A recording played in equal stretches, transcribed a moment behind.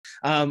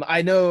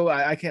I know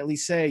I can at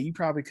least say you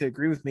probably could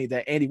agree with me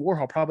that Andy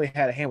Warhol probably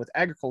had a hand with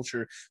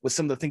agriculture with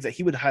some of the things that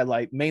he would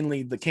highlight,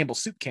 mainly the Campbell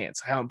soup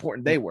cans, how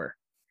important they were.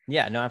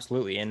 Yeah, no,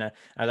 absolutely. And I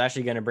was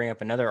actually going to bring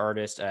up another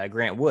artist,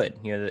 Grant Wood.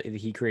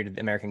 He created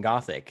American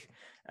Gothic.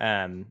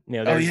 Oh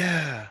There's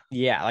yeah.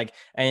 yeah, like,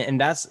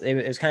 and that's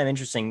it's kind of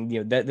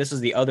interesting. That this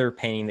is the other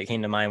painting that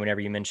came to mind whenever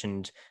you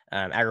mentioned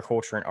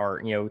agriculture and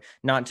art.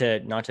 Not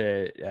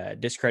to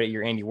discredit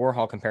your Andy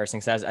Warhol comparison,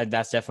 because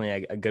that's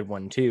definitely a good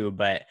one too.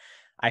 But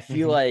I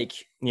feel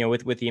Mm-hmm.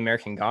 like with the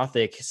American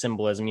Gothic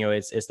symbolism,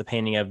 it's the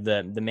painting of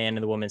the man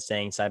and the woman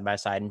standing side by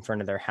side in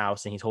front of their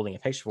house, and he's holding a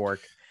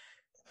pitchfork.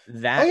 Oh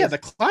That yeah, is the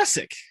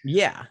classic.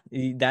 Yeah,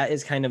 that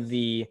is kind of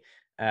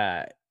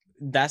uh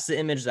that's the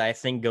image that I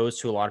think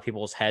goes to a lot of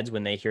people's heads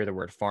when they hear the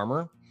word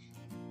farmer.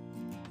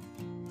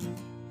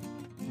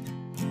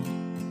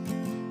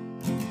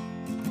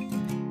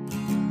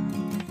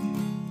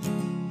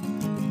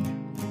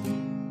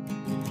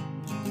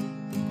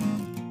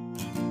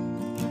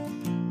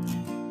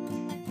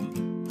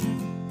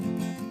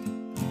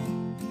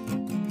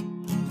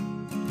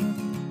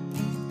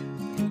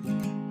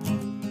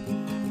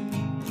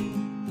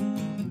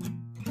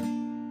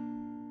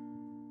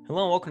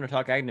 Hello and welcome to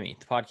Talk Ag to Me,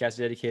 the podcast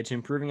dedicated to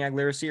improving ag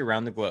literacy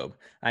around the globe.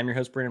 I'm your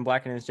host, Brandon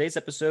Black, and in today's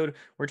episode,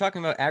 we're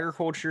talking about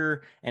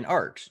agriculture and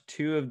art,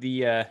 two of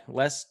the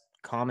less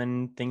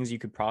common things you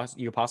could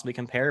possibly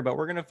compare, but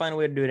we're going to find a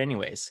way to do it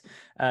anyways.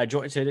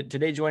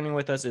 Today, joining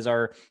with us is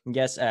our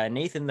guest,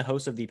 Nathan, the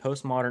host of the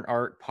Postmodern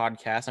Art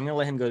podcast. I'm going to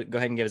let him go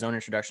ahead and give his own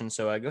introduction,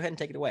 so go ahead and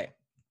take it away.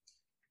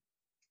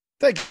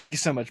 Thank you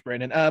so much,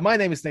 Brandon. My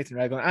name is Nathan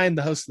Ragland. I am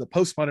the host of the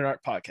Postmodern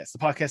Art Podcast, the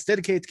podcast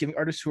dedicated to giving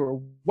artists who are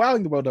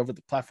wowing the world over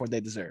the platform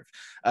they deserve.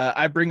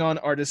 I bring on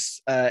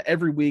artists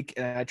every week,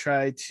 and I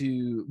try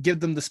to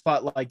give them the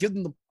spotlight, give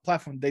them the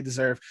platform they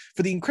deserve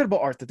for the incredible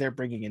art that they're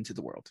bringing into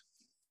the world.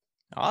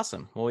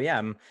 Awesome. Well, yeah,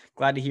 I'm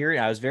glad to hear it.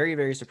 I was very,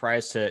 very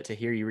surprised to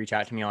hear you reach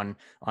out to me on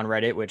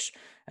Reddit, which,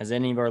 as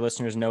any of our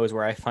listeners know, is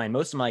where I find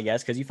most of my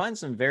guests, because you find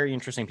some very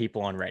interesting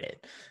people on Reddit.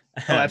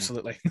 Oh,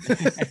 absolutely.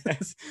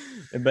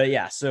 But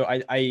yeah, so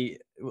I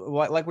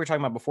like we were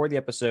talking about before the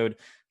episode,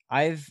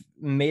 I've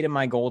made it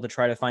my goal to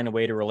try to find a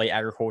way to relate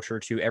agriculture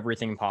to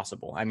everything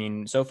possible. I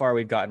mean, so far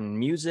we've gotten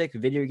music,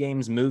 video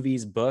games,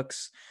 movies,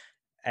 books,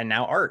 and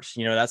now art.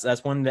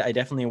 That's one that I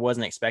definitely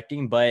wasn't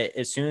expecting, but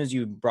as soon as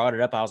you brought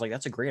it up, I was like,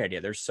 that's a great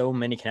idea. There's so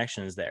many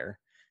connections there.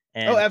 Oh,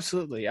 And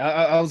absolutely.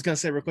 I was going to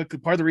say real quick,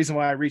 part of the reason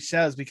why I reached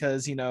out is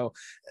because, it,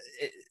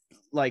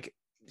 like,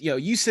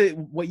 you say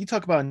what you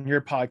talk about in your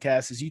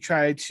podcast is you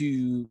try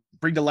to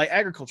bring to light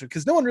agriculture,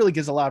 because no one really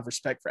gives a lot of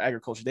respect for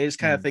agriculture. They just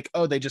kind of think,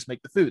 oh, they just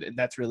make the food and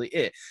that's really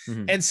it.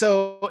 Mhm. And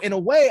so in a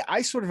way,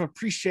 I sort of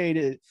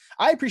appreciate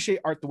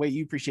art the way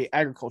you appreciate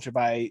agriculture,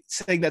 by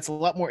saying that's a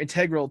lot more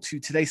integral to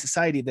today's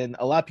society than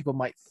a lot of people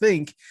might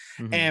think.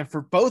 Mhm. And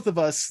for both of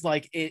us,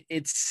 like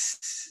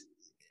it's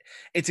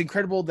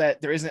incredible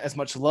that there isn't as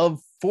much love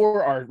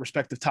for our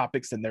respective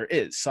topics than there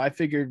is. So I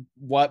figured,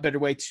 what better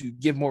way to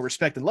give more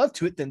respect and love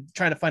to it than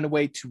trying to find a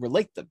way to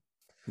relate them.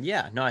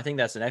 Yeah, no, I think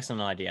that's an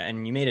excellent idea,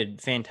 and you made a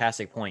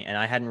fantastic point. And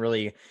I hadn't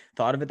really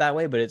thought of it that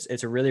way, but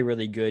it's a really,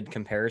 really good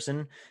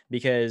comparison,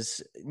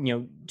 because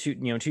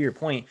to your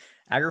point,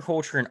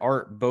 agriculture and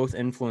art both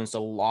influenced a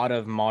lot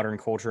of modern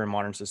culture and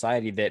modern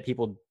society that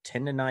people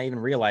tend to not even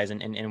realize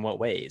in what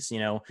ways.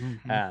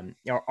 Mm-hmm.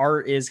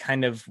 Art is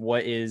kind of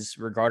what is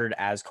regarded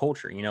as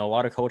culture. A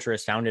lot of culture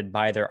is founded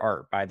by their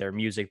art, by their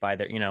music, by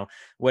their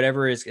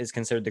whatever is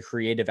considered the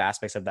creative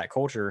aspects of that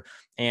culture.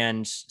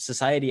 And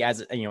society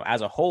as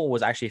a whole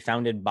was actually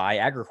founded by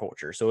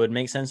agriculture, so it would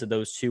make sense that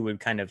those two would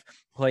kind of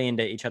play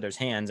into each other's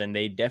hands, and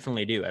they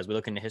definitely do. As we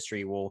look into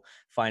history, we'll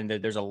find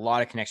that there's a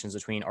lot of connections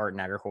between art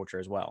and agriculture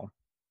as well.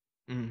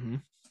 Mm-hmm.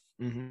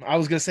 Mm-hmm. I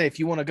was gonna say, if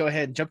you want to go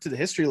ahead and jump to the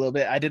history a little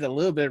bit, I did a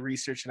little bit of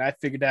research and I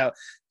figured out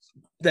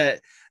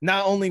that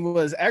not only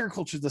was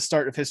agriculture the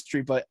start of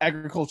history, but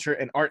agriculture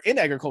and art in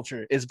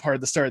agriculture is part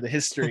of the start of the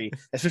history,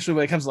 especially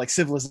when it comes to like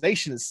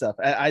civilization and stuff.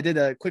 I did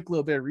a quick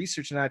little bit of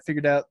research and I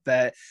figured out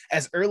that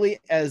as early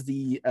as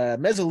the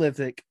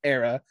Mesolithic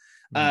era,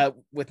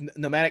 with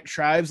nomadic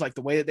tribes, like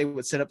the way that they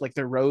would set up like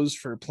their rows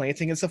for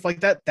planting and stuff like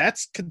that,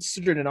 that's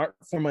considered an art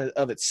form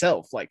of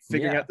itself, like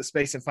figuring Yeah. out the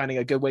space and finding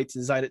a good way to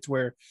design it to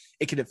where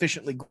it can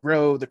efficiently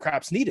grow the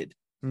crops needed.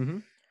 Mm-hmm.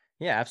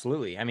 Yeah,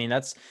 absolutely. I mean,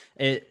 that's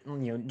it.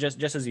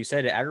 Just as you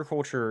said,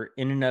 agriculture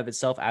in and of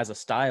itself as a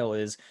style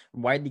is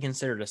widely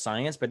considered a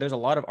science, but there's a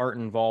lot of art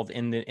involved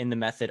in the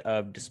method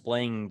of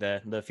displaying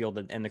the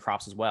field and the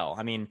crops as well.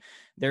 I mean,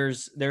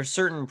 there's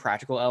certain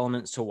practical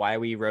elements to why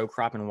we row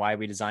crop and why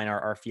we design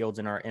our fields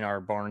in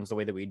our barns the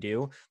way that we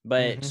do,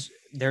 but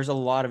Mm-hmm. there's a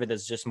lot of it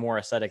that's just more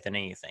aesthetic than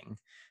anything.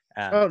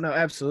 Oh no,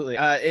 absolutely.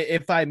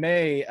 If I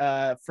may,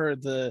 for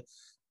the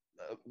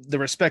the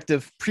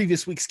respective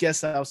previous week's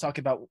guests that I was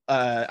talking about.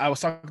 I was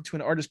talking to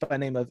an artist by the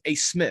name of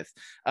Ace Smith,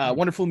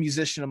 wonderful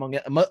musician among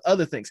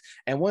other things.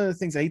 And one of the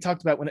things that he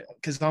talked about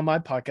because on my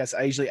podcast,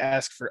 I usually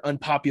ask for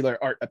unpopular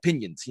art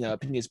opinions,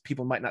 opinions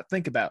people might not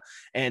think about.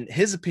 And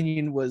his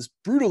opinion was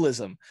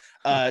brutalism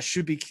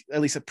should be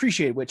at least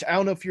appreciated, which I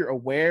don't know if you're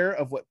aware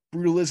of what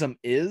brutalism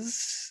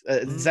is.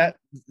 Does that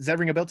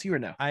ring a bell to you or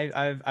no?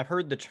 I've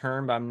heard the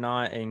term, but I'm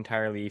not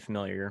entirely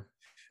familiar.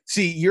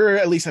 See, you're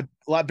at least a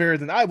lot better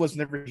than I was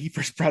whenever he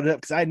first brought it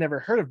up, because I had never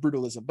heard of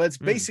brutalism. But it's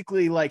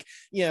basically like,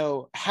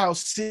 how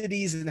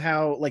cities and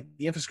how like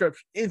the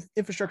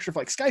infrastructure of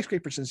like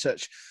skyscrapers and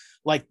such,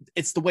 like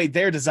it's the way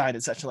they're designed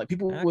and such. And like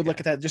people would look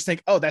at that and just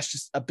think, oh, that's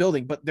just a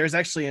building. But there's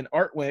actually an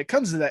art when it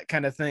comes to that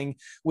kind of thing,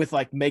 with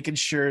like making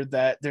sure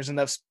that there's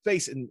enough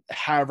space and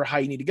however high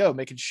you need to go,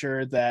 making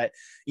sure that,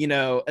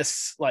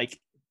 it's like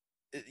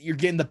you're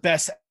getting the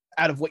best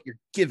out of what you're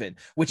given,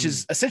 which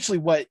is essentially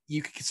what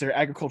you could consider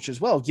agriculture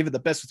as well. Give it the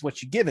best with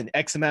what you're given,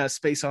 X amount of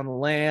space on the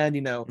land,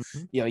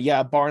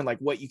 a barn, like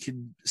what you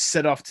can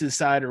set off to the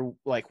side, or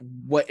like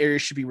what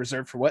areas should be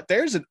reserved for what.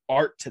 There's an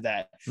art to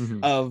that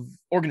of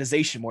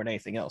organization more than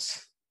anything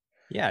else.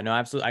 Yeah, no,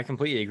 absolutely. I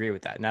completely agree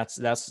with that. And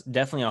that's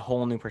definitely a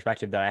whole new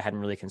perspective that I hadn't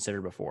really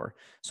considered before.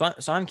 So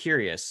I'm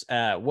curious,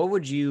 what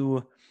would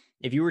you,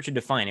 if you were to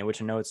define it,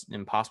 which I know it's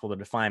impossible to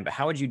define, but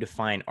how would you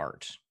define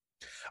art?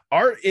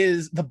 Art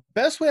is the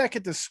best way I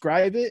could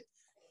describe it,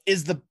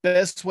 is the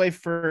best way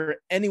for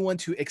anyone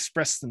to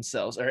express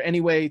themselves, or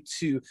any way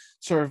to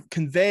sort of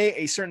convey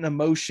a certain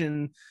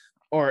emotion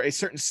or a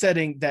certain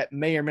setting that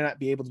may or may not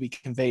be able to be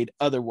conveyed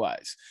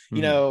otherwise.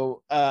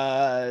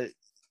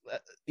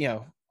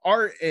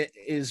 Art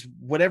is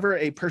whatever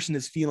a person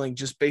is feeling,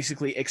 just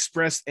basically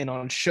expressed and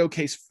on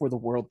showcase for the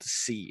world to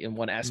see in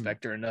one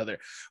aspect or another.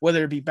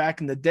 Whether it be back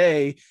in the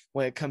day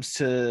when it comes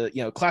to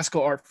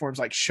classical art forms,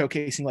 like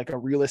showcasing like a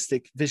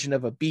realistic vision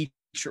of a beach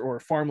or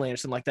farmland or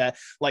something like that.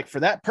 Like for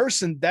that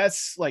person,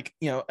 that's like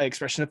an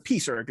expression of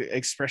peace, or an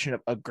expression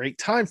of a great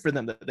time for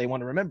them that they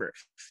want to remember.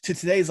 To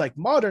today's like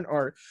modern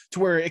art, to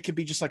where it could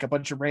be just like a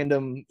bunch of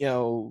random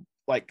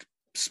like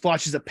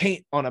splotches of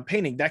paint on a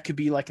painting, that could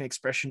be like an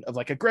expression of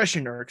like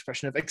aggression or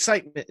expression of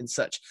excitement and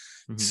such.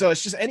 So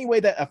it's just any way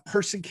that a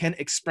person can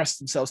express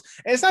themselves,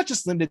 and it's not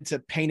just limited to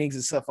paintings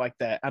and stuff like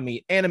that. I mean,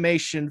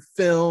 animation,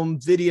 film,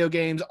 video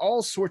games,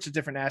 all sorts of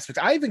different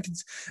aspects. I even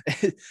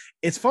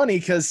it's funny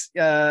because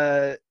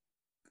what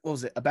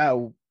was it, about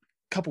a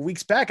couple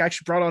weeks back, I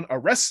actually brought on a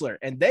wrestler,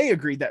 and they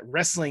agreed that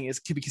wrestling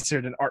could be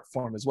considered an art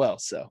form as well.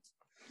 So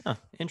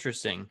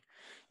interesting.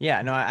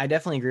 Yeah, no, I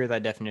definitely agree with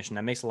that definition.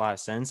 That makes a lot of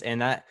sense.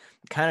 And that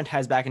kind of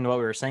ties back into what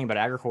we were saying about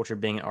agriculture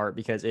being an art,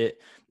 because it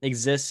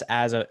exists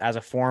as a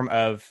form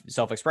of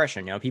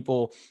self-expression.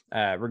 People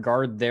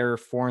regard their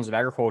forms of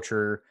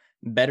agriculture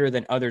better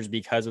than others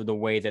because of the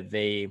way that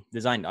they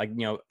design. Like,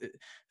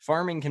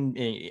 farming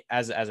can,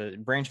 as a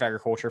branch of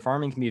agriculture,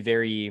 farming can be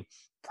very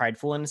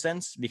prideful in a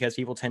sense, because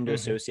people tend to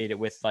associate it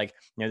with like,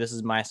 this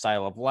is my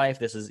style of life.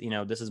 This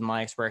is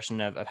my expression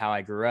of how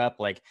I grew up.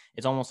 Like,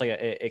 it's almost like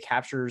it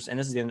captures, and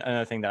this is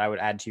another thing that I would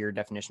add to your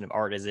definition of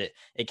art, is it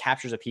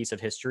captures a piece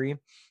of history.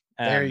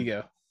 There you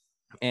go.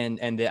 And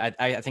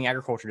I think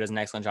agriculture does an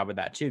excellent job with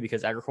that too,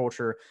 because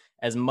agriculture,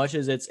 as much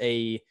as it's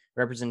a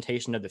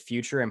representation of the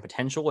future and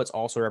potential, it's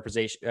also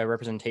a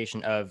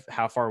representation of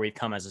how far we've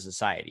come as a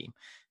society.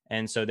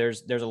 And so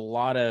there's a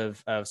lot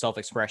of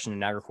self-expression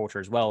in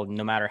agriculture as well,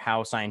 no matter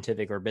how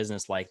scientific or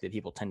business-like that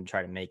people tend to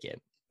try to make it.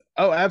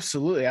 Oh,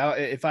 absolutely.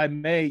 If I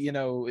may,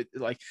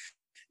 like,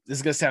 this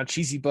is going to sound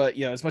cheesy, but,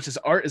 as much as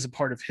art is a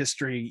part of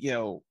history,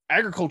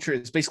 agriculture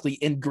is basically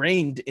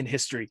ingrained in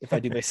history, if I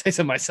do say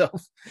so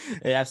myself.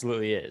 It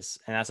absolutely is.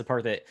 And that's a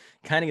part that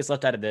kind of gets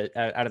left out of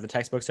the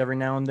textbooks every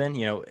now and then.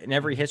 In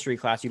every history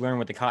class, you learn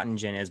what the cotton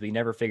gin is, but you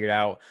never figured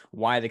out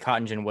why the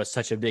cotton gin was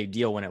such a big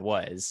deal when it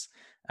was.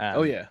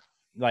 Oh, yeah.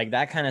 Like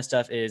that kind of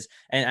stuff is,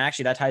 and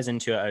actually that ties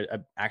into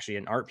actually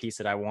an art piece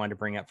that I wanted to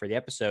bring up for the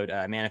episode,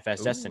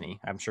 Manifest Destiny.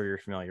 I'm sure you're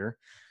familiar.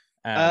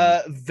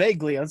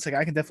 Vaguely. I was like,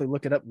 I can definitely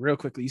look it up real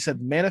quickly. You said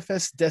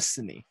Manifest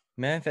Destiny.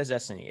 Manifest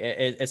Destiny.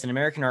 It's an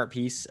American art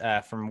piece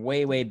from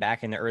way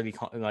back in the early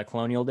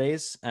colonial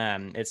days.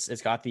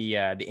 It's got the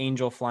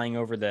angel flying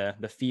over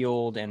the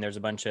field, and there's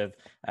a bunch of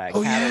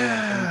cattle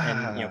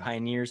and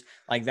pioneers.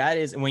 Like, that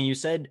is, when you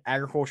said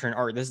agriculture and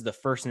art, this is the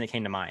first thing that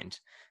came to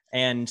mind.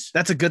 And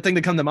that's a good thing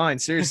to come to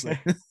mind, seriously.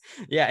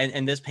 Yeah,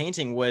 and this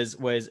painting was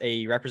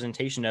a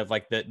representation of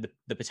like the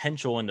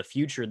potential in the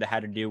future that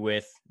had to do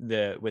with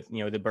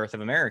the birth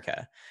of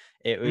America.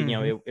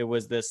 It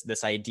was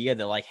this idea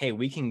that like, hey,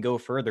 we can go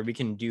further, we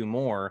can do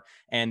more.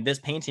 And this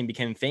painting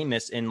became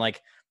famous in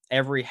like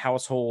every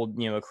household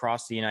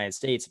across the United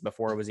States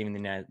before it was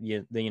even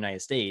the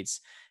United States.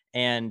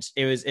 And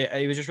it was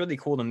just really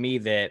cool to me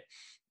that,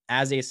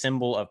 as a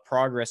symbol of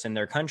progress in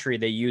their country,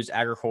 they used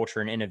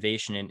agriculture and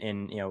innovation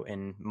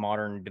in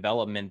modern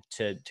development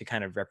to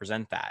kind of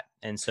represent that.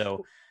 And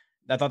so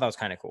I thought that was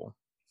kind of cool.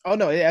 Oh,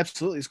 no, it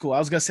absolutely is cool. I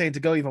was going to say, to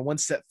go even one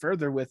step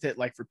further with it,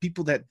 like for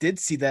people that did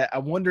see that, I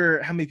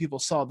wonder how many people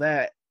saw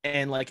that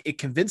and like it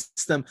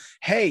convinced them,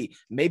 hey,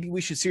 maybe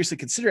we should seriously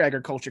consider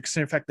agriculture,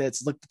 considering the fact that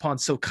it's looked upon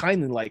so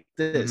kindly like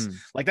this. Mm-hmm.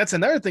 Like that's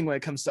another thing when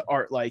it comes to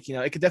art. Like, you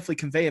know, it could definitely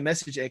convey a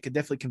message. It could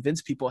definitely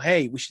convince people,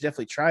 hey, we should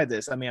definitely try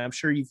this. I mean, I'm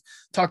sure you've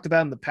talked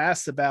about in the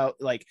past about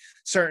like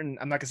certain,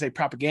 I'm not gonna say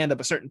propaganda,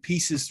 but certain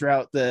pieces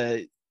throughout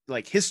the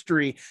like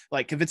history,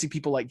 like convincing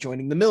people like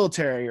joining the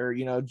military or,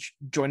 you know,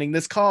 joining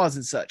this cause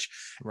and such.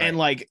 Right. And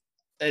like,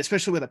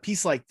 especially with a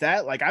piece like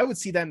that, like I would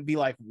see that and be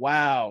like,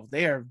 wow,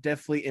 they are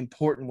definitely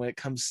important when it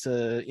comes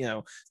to, you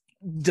know,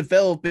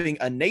 developing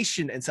a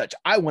nation and such.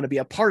 I want to be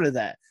a part of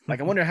that. Like,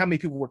 I wonder how many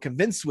people were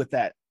convinced with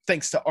that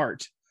thanks to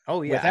art.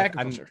 Oh With yeah,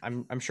 agriculture.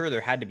 I'm sure there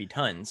had to be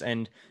tons,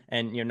 and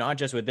you know, not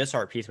just with this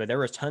art piece, but there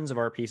was tons of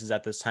art pieces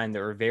at this time that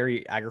were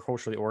very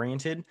agriculturally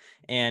oriented.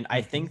 And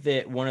I think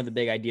that one of the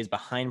big ideas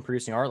behind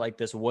producing art like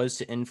this was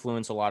to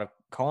influence a lot of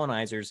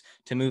colonizers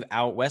to move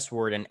out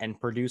westward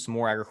and produce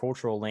more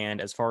agricultural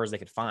land as far as they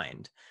could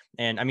find.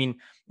 And I mean,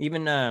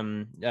 even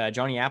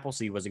Johnny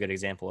Appleseed was a good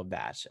example of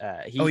that.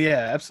 Oh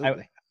yeah,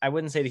 absolutely. I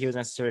wouldn't say that he was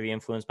necessarily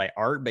influenced by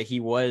art, but he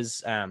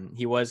was kind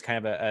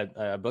of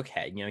a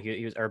bookhead, you know,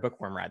 he was, or a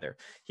bookworm rather.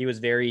 He was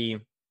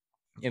very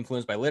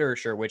influenced by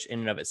literature, which in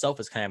and of itself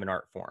is kind of an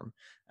art form.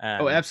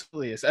 Oh,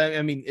 absolutely is.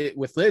 I mean,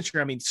 with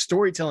literature, I mean,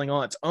 storytelling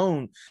on its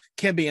own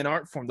can be an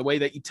art form. The way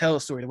that you tell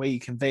a story, the way you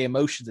convey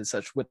emotions and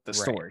such with the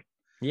story.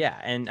 Yeah,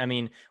 and I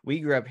mean,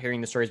 we grew up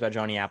hearing the stories about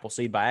Johnny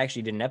Appleseed, but I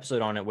actually did an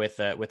episode on it with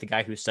the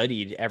guy who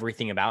studied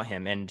everything about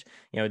him, and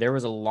you know, there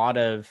was a lot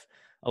of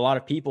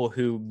people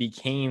who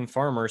became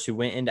farmers who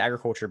went into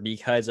agriculture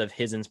because of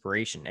his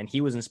inspiration, and he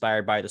was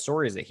inspired by the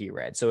stories that he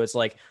read. So it's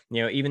like,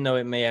 you know, even though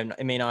it may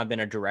not have been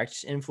a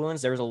direct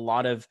influence, there was a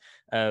lot of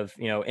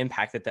you know,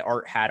 impact that the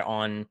art had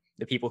on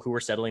the people who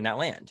were settling that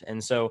land.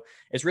 And so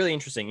it's really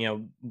interesting,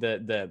 you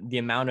know, the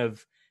amount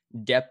of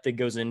depth that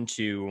goes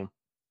into,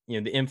 you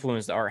know, the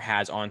influence that art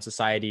has on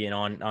society and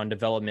on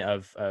development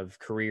of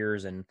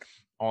careers and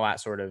all that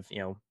sort of, you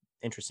know,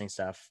 interesting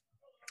stuff.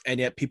 And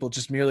yet people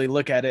just merely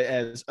look at it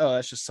as, oh,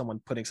 that's just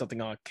someone putting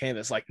something on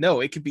canvas. Like, no,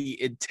 it could be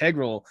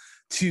integral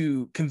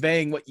to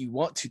conveying what you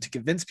want to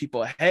convince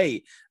people,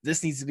 hey,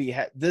 this needs to be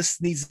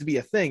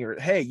a thing, or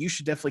hey, you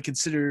should definitely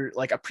consider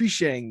like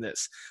appreciating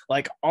this.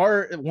 Like,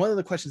 art, one of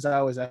the questions I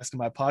always ask in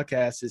my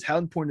podcast is, how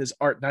important is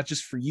art, not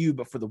just for you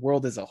but for the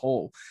world as a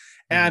whole?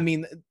 And I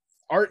mean,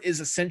 art is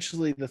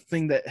essentially the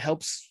thing that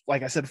helps,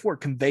 like I said before,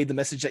 convey the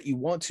message that you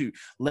want to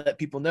let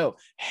people know.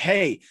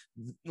 Hey,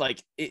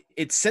 like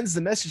it sends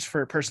the message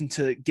for a person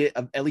to get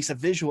at least a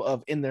visual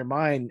of in their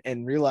mind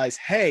and realize,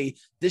 hey,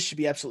 this should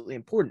be absolutely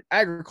important.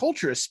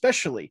 Agriculture,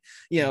 especially,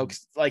 you know,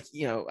 like,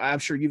 you know, I'm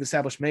sure you've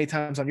established many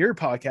times on your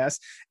podcast,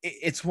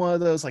 it's one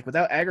of those, like,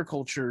 without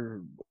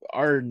agriculture,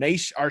 our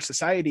nation, our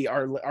society,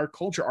 our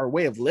culture, our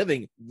way of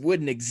living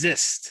wouldn't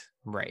exist.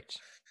 Right.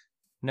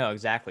 No,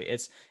 exactly.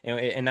 It's, you know,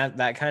 and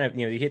that kind of,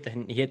 you know, you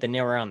hit the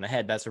nail right on the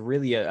head. That's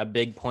really a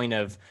big point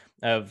of,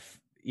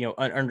 you know,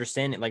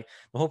 understanding. Like,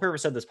 the whole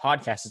purpose of this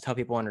podcast is to help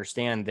people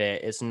understand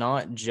that it's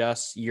not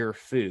just your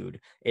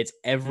food, it's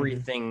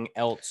everything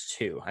else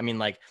too. I mean,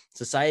 like,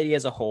 society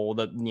as a whole,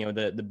 you know,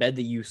 the bed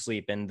that you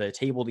sleep in, the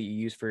table that you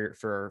use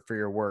for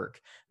your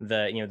work, you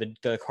know,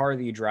 the car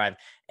that you drive,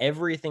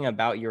 everything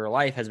about your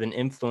life has been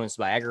influenced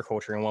by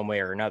agriculture in one way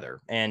or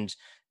another. And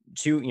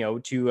to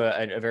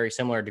a very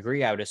similar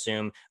degree, I would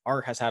assume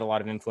art has had a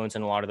lot of influence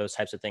in a lot of those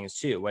types of things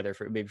too, whether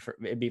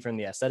it be from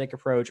the aesthetic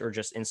approach or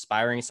just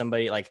inspiring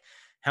somebody. Like,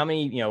 how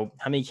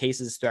many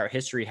cases throughout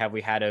history have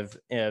we had of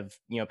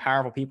you know,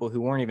 powerful people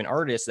who weren't even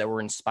artists that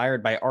were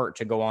inspired by art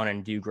to go on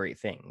and do great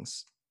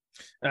things?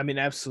 I mean,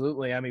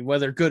 absolutely. I mean,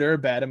 whether good or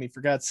bad, I mean, for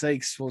God's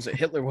sakes, was it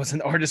Hitler was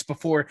an artist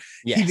before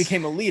he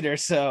became a leader,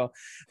 so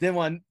didn't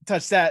want to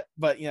touch that.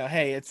 But, you know,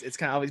 hey, it's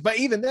kind of obvious. But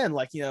even then,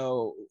 like, you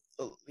know,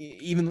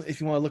 even if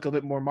you want to look a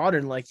bit more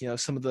modern, like, you know,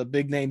 some of the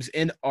big names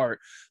in art,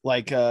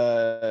 like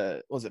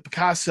was it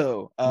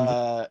Picasso,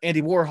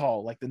 Andy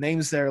Warhol, like the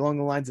names there along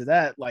the lines of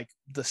that, like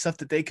the stuff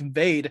that they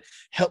conveyed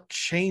helped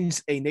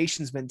change a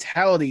nation's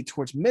mentality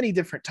towards many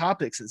different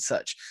topics and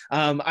such.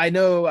 I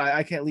know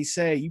I can at least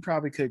say you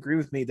probably could agree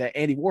with me that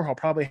Andy Warhol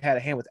probably had a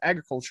hand with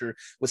agriculture,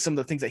 with some of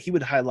the things that he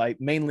would highlight,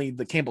 mainly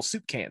the Campbell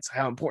soup cans,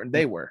 how important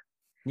they were.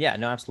 Yeah,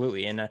 no,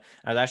 absolutely. And I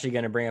was actually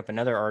going to bring up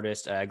another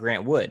artist,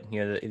 Grant Wood.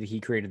 You know,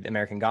 he created the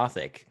American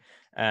Gothic.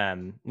 You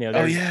know,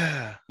 oh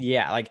yeah,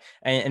 yeah, like,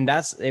 and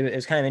that's, it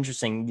was kind of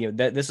interesting. You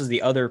know, this is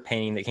the other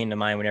painting that came to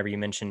mind whenever you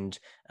mentioned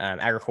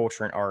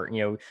agriculture and art.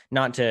 You know,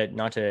 not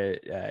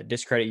to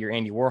discredit your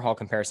Andy Warhol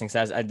comparison,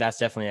 because that's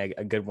definitely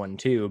a good one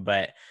too.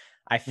 But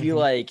I feel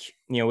like,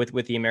 you know,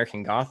 with the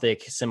American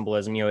Gothic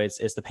symbolism, you know,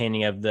 it's the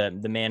painting of the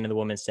man and the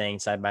woman staying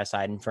side by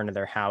side in front of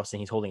their house, and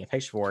he's holding a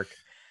pitchfork.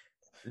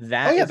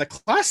 The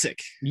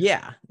classic.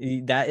 Yeah,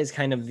 that is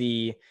kind of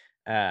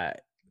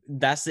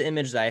that's the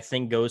image that I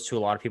think goes to a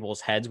lot of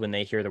people's heads when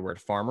they hear the word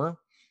farmer.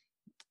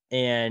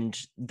 and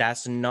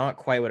that's not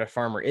quite what a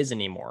farmer is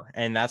anymore.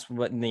 And that's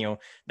what,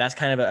 that's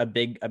kind of a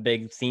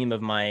big theme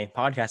of my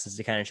podcast, is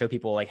to kind of show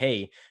people like,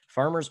 hey,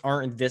 farmers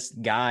aren't this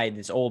guy,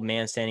 this old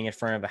man standing in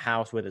front of a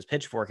house with his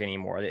pitchfork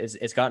anymore.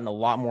 It's gotten a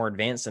lot more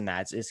advanced than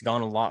that. It's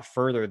gone a lot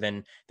further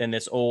than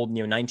this old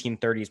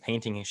 1930s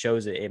painting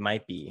shows it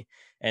might be.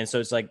 And so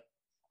it's like,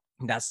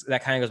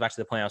 that kind of goes back to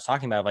the point I was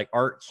talking about. Like,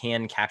 art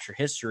can capture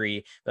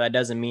history, but that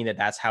doesn't mean that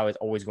that's how it's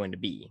always going to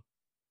be.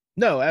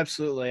 No,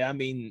 absolutely. I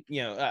mean,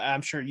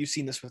 I'm sure you've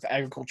seen this with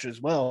agriculture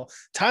as well.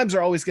 Times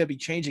are always going to be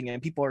changing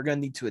and people are going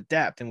to need to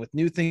adapt. And with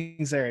new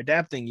things they're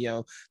adapting,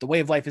 the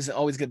way of life isn't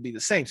always going to be the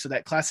same. So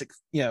that classic,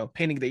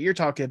 painting that you're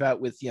talking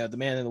about with, the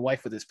man and the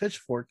wife with his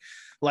pitchfork,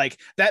 like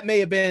that may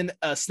have been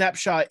a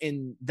snapshot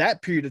in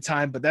that period of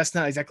time, but that's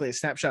not exactly a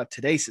snapshot of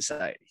today's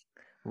society.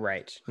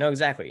 Right. No,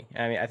 exactly.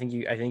 I mean, I think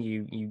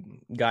you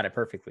got it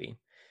perfectly.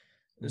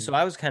 So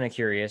I was kind of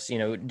curious,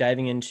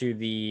 diving into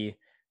the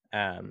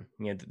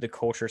the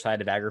culture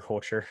side of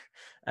agriculture.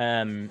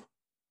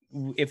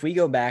 If we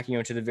go back,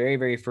 to the very,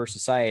 very first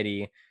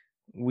society,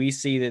 we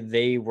see that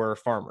they were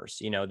farmers.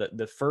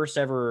 The first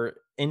ever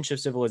inch of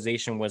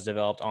civilization was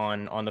developed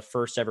on the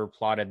first ever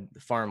plotted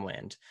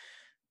farmland.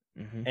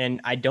 Mm-hmm.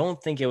 And I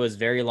don't think it was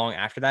very long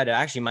after that. It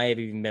actually might have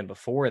even been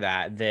before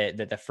that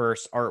the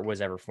first art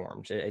was ever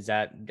formed. Is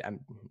that,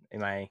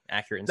 am I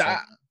accurate in saying?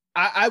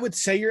 I would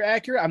say you're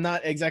accurate. I'm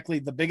not exactly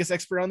the biggest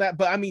expert on that,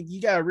 but I mean,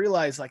 you got to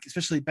realize, like,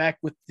 especially back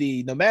with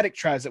the nomadic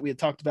tribes that we had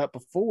talked about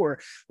before,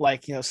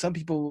 like, some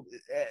people,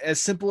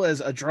 as simple as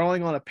a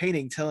drawing on a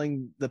painting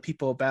telling the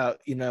people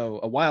about,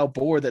 a wild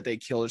boar that they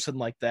killed or something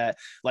like that,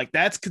 like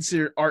that's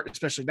considered art,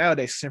 especially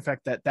nowadays. In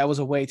fact, that was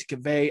a way to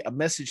convey a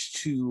message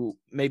to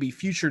maybe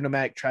future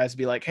nomadic tribes to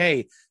be like,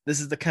 hey, this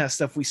is the kind of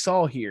stuff we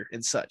saw here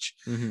and such.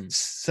 Mm-hmm.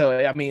 So,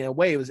 I mean, in a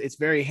way, it's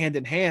very hand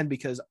in hand,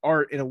 because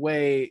art, in a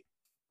way,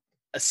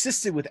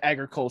 assisted with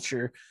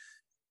agriculture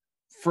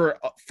for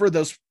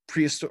those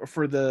prehistoric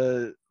for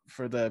the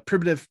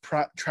primitive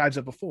tribes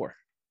of before.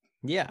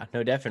 Yeah,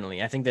 no,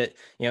 definitely. I think that,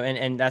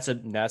 and that's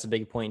a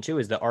big point too,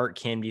 is that art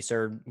can be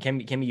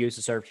used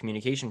to serve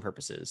communication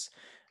purposes.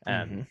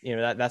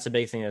 That's a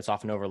big thing that's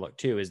often overlooked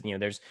too, is,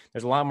 there's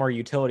a lot more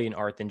utility in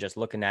art than just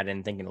looking at it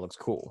and thinking it looks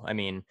cool. I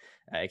mean,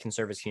 it can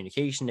serve as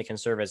communication, it can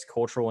serve as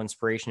cultural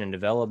inspiration and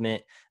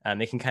development.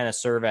 It can kind of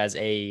serve as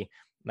a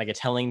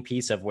telling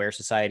piece of where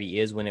society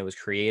is when it was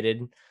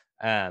created.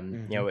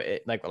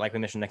 Like we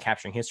mentioned, the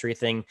capturing history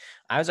thing.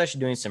 I was actually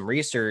doing some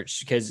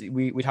research because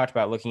we talked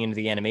about looking into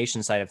the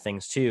animation side of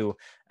things too.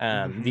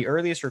 The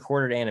earliest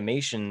recorded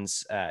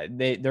animations,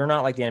 they're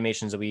not like the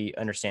animations that we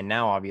understand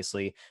now,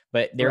 obviously,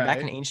 but they're back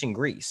in ancient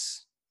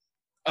Greece.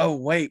 Oh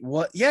wait,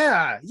 what?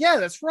 Yeah,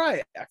 that's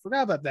right. I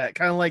forgot about that.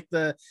 Kind of like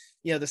the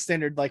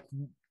standard, like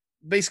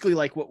basically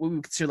like what we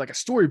would consider like a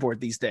storyboard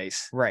these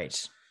days.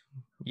 Right.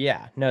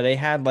 Yeah, no, they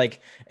had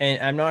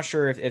and I'm not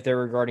sure if they're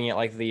regarding it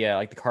like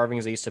the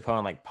carvings they used to put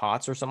on like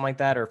pots or something like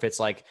that, or if it's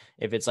like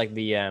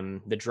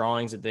the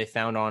drawings that they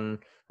found on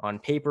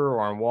paper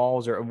or on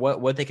walls, or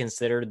what they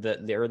considered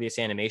the earliest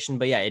animation.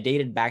 But yeah, it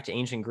dated back to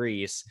ancient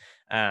Greece,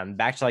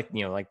 back to like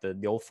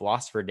the old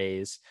philosopher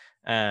days.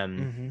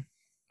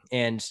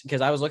 And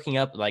because I was looking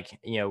up,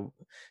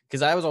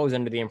 because I was always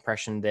under the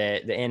impression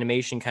that the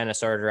animation kind of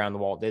started around the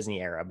Walt Disney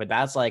era, but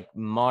that's like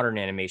modern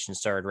animation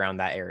started around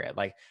that area.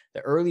 Like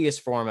the earliest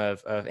form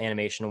of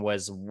animation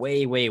was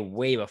way, way,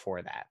 way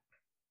before that.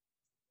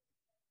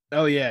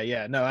 Oh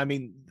yeah. No, I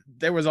mean,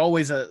 there was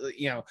always a,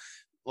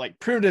 like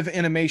primitive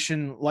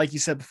animation, like you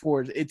said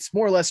before, it's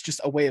more or less just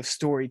a way of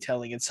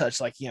storytelling and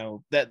such. Like,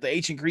 that the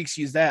ancient Greeks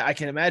used that. I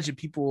can imagine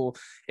people,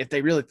 if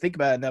they really think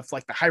about it enough,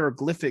 like the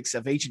hieroglyphics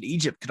of ancient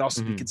Egypt could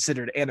also be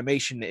considered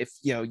animation if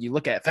you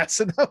look at it fast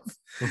enough.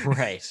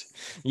 Right.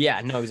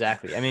 Yeah, no,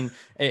 exactly. I mean,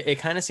 it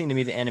kind of seemed to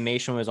me the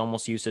animation was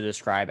almost used to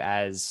describe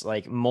as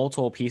like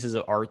multiple pieces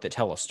of art that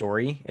tell a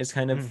story, is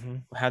kind of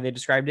how they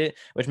described it,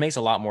 which makes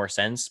a lot more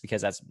sense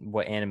because that's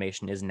what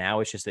animation is now.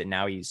 It's just that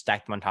now you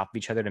stack them on top of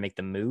each other to make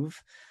them move.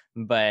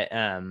 But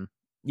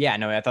yeah,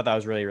 no, I thought that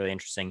was really, really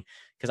interesting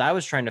because I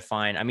was trying to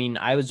find, I mean,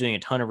 I was doing a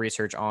ton of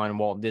research on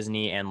Walt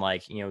Disney and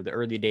the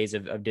early days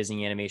of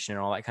Disney animation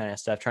and all that kind of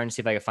stuff, trying to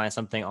see if I could find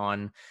something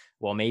on,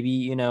 well,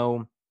 maybe,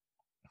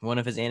 one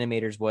of his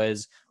animators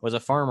was a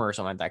farmer or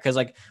something like that. Cause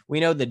we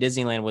know that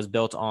Disneyland was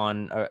built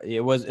on,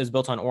 it was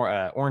built on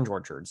orange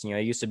orchards.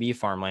 It used to be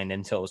farmland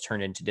until it was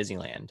turned into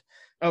Disneyland.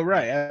 Oh,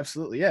 right.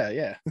 Absolutely.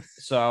 Yeah.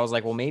 So I was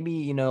like, well,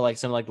 maybe,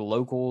 some the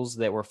locals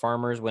that were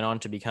farmers went on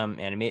to become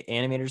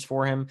animators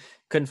for him.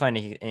 Couldn't find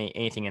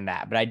anything in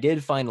that. But I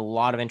did find a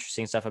lot of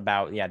interesting stuff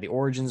about, the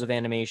origins of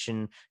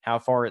animation, how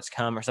far it's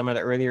come, or some of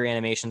the earlier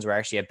animations were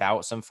actually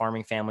about some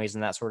farming families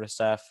and that sort of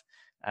stuff.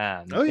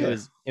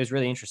 It was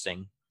really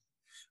interesting.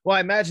 Well,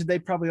 I imagine they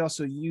probably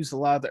also used a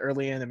lot of the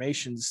early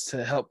animations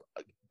to help,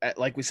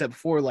 like we said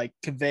before, like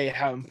convey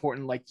how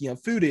important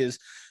food is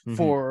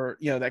for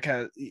that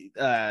kind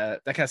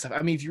of stuff.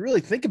 I mean, if you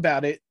really think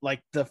about it,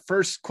 like the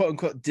first quote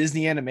unquote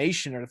Disney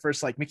animation, or the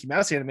first like Mickey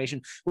Mouse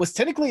animation, was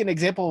technically an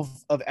example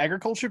of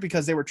agriculture,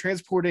 because they were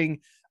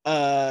transporting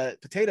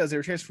potatoes, they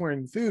were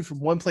transporting food from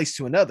one place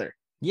to another.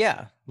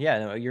 Yeah,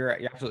 no, you're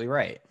absolutely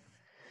right.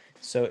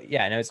 So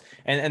yeah, no, it's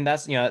and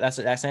that's that's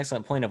an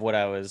excellent point of what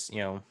I was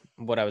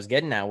what I was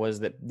getting at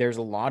was that there's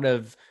a lot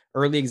of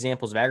early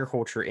examples of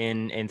agriculture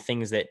in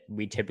things that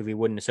we typically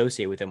wouldn't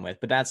associate with them with.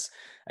 But that's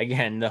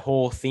again the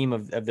whole theme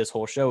of this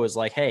whole show is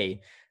like,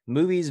 hey,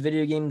 movies,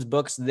 video games,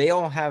 books, they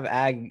all have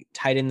ag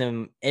tied in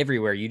them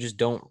everywhere. You just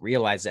don't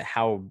realize it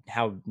how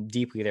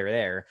deeply they're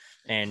there.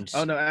 And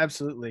Oh no,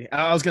 absolutely.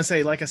 I was gonna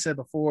say, like I said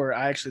before,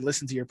 I actually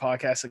listened to your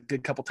podcast a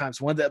good couple times.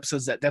 One of the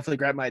episodes that definitely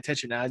grabbed my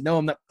attention, and I know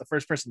I'm not the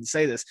first person to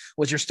say this,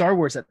 was your Star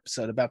Wars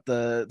episode about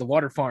the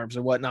water farms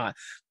or whatnot.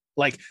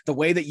 Like the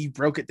way that you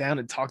broke it down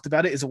and talked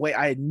about it is a way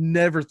I had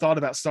never thought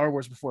about Star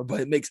Wars before, but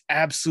it makes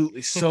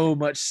absolutely so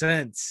much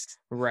sense.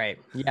 right.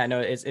 Yeah, no,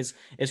 it's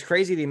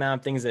crazy the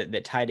amount of things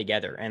that tie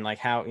together and like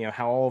how,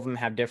 how all of them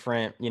have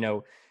different,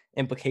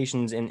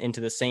 implications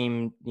into the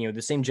same,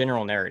 the same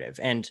general narrative.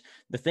 And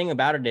the thing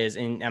about it is,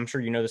 and I'm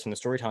sure you know this from the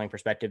storytelling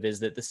perspective, is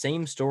that the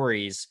same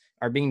stories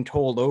are being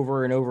told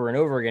over and over and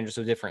over again, just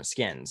with different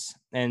skins.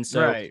 And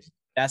so Right.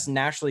 that's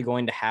naturally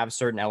going to have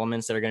certain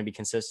elements that are going to be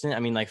consistent. I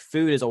mean, like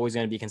food is always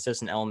going to be a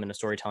consistent element of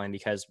storytelling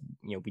because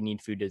we need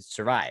food to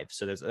survive.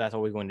 So that's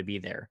always going to be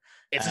there.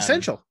 It's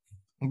essential.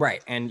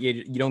 Right. And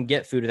you don't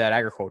get food without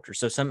agriculture.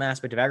 So some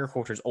aspect of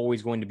agriculture is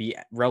always going to be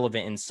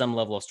relevant in some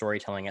level of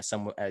storytelling at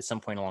some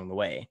point along the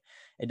way.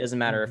 It doesn't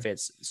matter if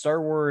it's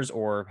Star Wars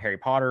or Harry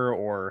Potter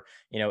or,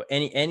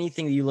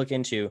 anything that you look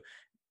into,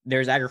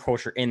 there's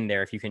agriculture in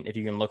there if you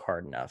can look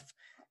hard enough.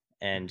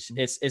 And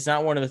it's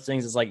not one of the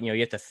things that's like, you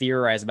have to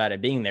theorize about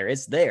it being there.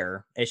 It's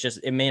there. It's just,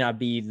 it may not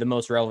be the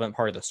most relevant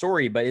part of the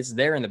story, but it's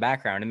there in the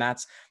background. And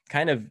that's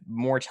kind of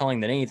more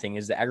telling than anything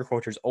is that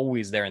agriculture is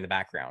always there in the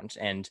background.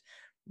 And,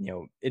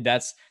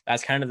 that's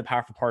kind of the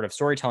powerful part of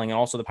storytelling and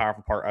also the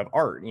powerful part of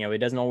art. It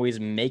doesn't always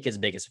make its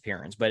biggest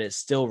appearance, but it's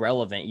still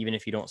relevant even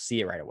if you don't see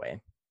it right away.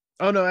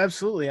 Oh no,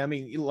 absolutely. I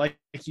mean, like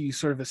you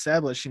sort of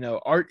established,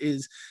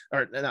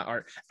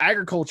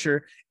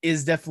 agriculture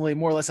is definitely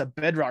more or less a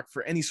bedrock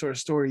for any sort of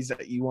stories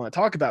that you want to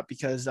talk about.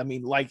 Because I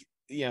mean,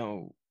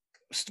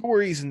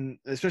 stories and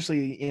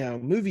especially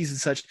movies and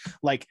such,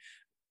 like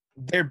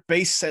they're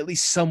based at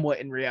least somewhat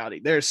in reality.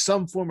 There's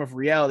some form of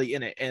reality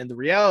in it, and the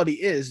reality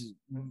is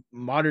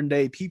modern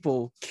day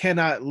people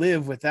cannot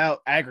live without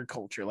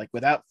agriculture, like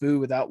without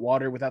food, without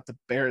water, without the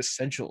bare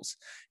essentials.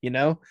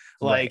 Like.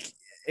 Right.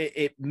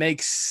 It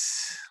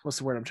makes, what's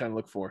the word I'm trying to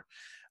look for?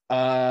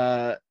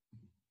 I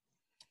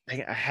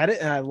had it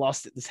and I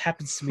lost it. This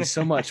happens to me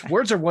so much.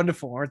 Words are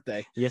wonderful, aren't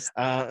they? Yes.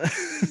 Come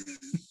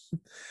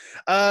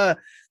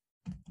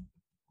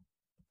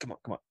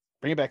on.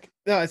 Bring it back.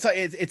 No,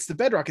 it's the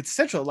bedrock. It's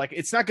essential. Like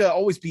it's not gonna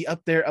always be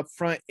up there, up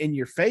front in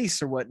your face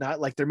or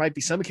whatnot. Like there might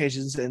be some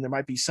occasions, and there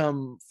might be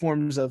some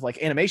forms of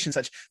like animation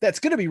such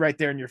that's gonna be right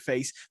there in your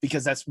face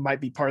because that's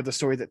might be part of the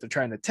story that they're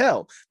trying to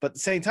tell. But at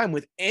the same time,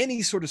 with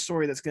any sort of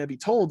story that's gonna be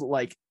told,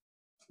 like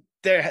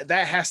that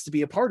has to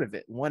be a part of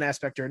it, one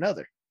aspect or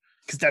another,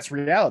 because that's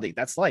reality.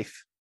 That's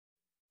life.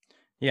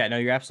 Yeah, no,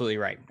 you're absolutely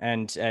right.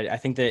 And I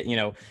think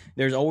that,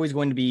 there's always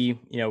going to be,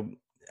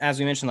 as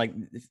we mentioned, like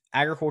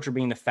agriculture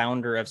being the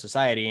founder of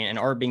society and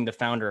art being the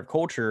founder of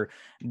culture,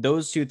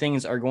 those two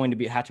things are going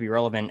to have to be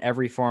relevant in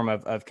every form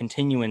of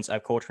continuance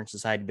of culture and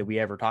society that we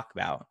ever talk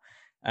about.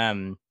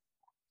 One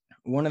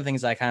of the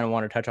things I kind of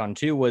want to touch on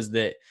too was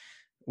that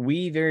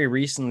we very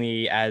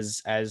recently,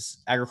 as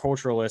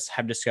agriculturalists,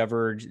 have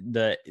discovered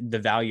the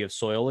value of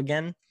soil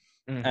again.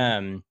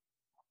 Mm-hmm.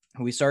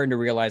 We started to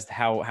realize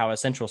how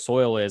essential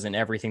soil is in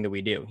everything that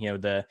we do.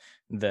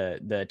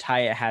 The tie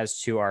it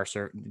has to our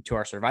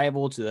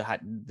survival, to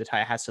the tie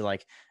it has to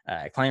like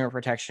climate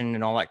protection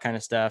and all that kind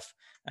of stuff.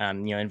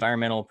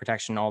 Environmental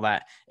protection, all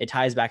that. It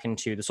ties back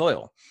into the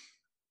soil.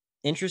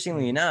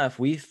 Interestingly enough,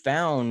 we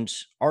found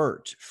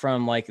art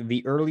from like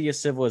the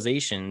earliest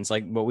civilizations,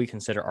 like what we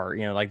consider art,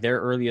 like their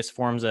earliest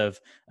forms of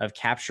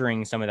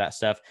capturing some of that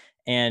stuff.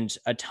 And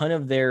a ton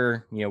of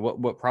their,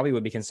 what probably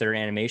would be considered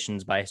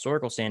animations by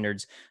historical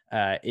standards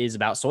is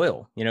about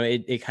soil.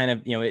 It kind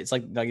of, it's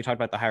like you talked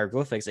about the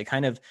hieroglyphics. It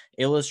kind of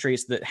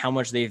illustrates that how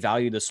much they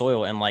value the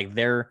soil and like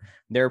their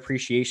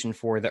appreciation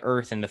for the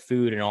earth and the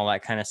food and all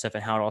that kind of stuff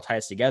and how it all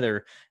ties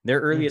together. Their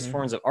earliest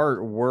forms of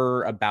art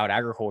were about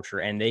agriculture,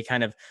 and they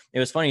kind of, it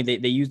was funny.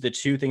 They used the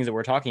two things that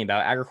we're talking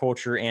about,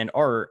 agriculture and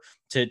art,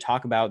 to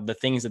talk about the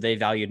things that they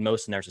valued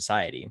most in their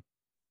society.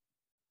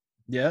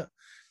 Yeah.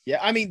 Yeah,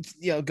 I mean,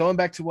 going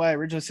back to what I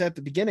originally said at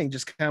the beginning,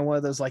 just kind of one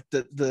of those like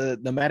the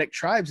nomadic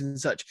tribes and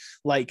such,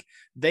 like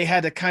they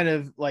had to kind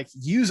of like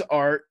use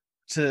art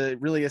to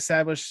really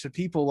establish to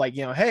people like,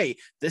 hey,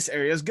 this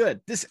area is good,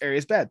 this area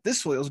is bad,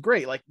 this soil is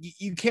great. Like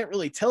you can't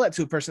really tell that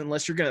to a person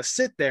unless you're going to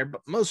sit there,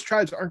 but most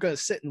tribes aren't going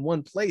to sit in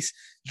one place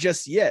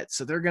just yet.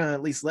 So they're going to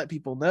at least let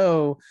people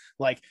know,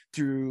 like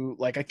through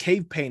like a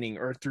cave painting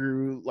or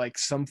through like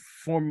some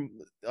form,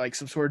 like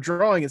some sort of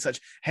drawing and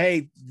such,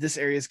 hey, this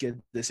area is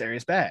good, this area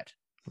is bad.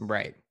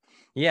 Right.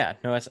 Yeah,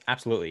 no, that's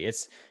absolutely.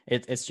 It's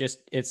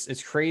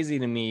crazy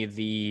to me,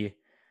 the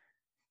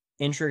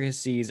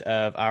intricacies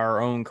of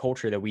our own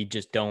culture that we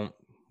just don't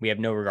we have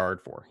no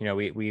regard for. You know,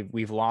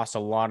 we've lost a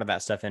lot of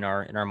that stuff in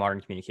our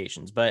modern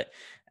communications. But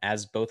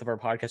as both of our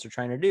podcasts are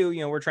trying to do,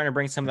 you know, we're trying to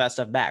bring some of that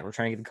stuff back. We're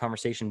trying to get the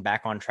conversation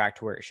back on track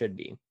to where it should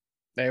be.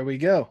 There we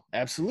go.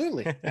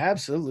 Absolutely.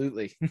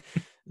 Absolutely.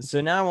 So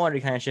now I wanted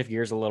to kind of shift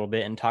gears a little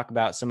bit and talk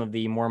about some of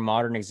the more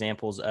modern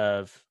examples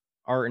of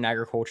art and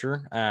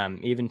agriculture,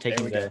 even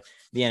taking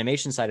the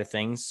animation side of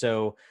things.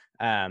 So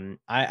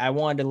I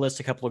wanted to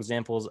list a couple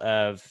examples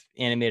of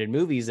animated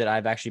movies that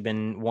I've actually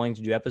been wanting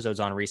to do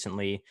episodes on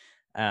recently,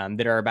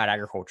 that are about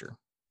agriculture.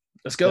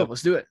 Let's go.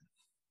 Let's do it.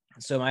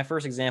 So my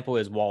first example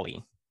is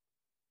WALL-E.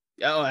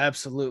 Oh,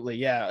 absolutely.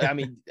 Yeah. I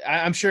mean,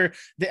 I'm sure.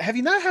 Have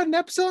you not had an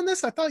episode on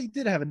this? I thought you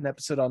did have an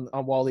episode on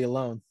WALL-E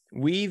alone.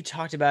 We've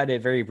talked about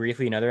it very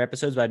briefly in other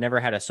episodes, but I've never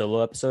had a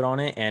solo episode on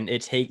it. And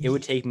it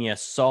would take me a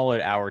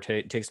solid hour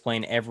to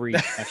explain every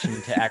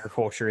connection to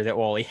agriculture that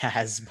WALL-E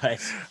has. But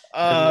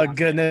oh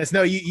goodness.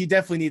 No, you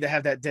definitely need to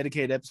have that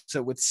dedicated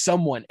episode with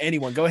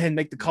anyone. Go ahead and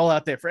make the call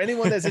out there. For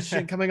anyone that's interested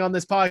in coming on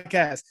this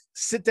podcast,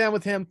 sit down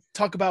with him,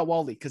 talk about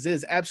WALL-E, because it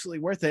is absolutely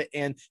worth it.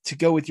 And to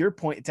go with your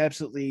point, it's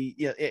absolutely,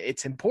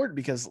 it's important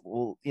because,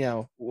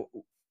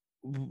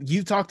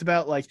 you talked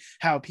about like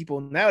how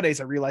people nowadays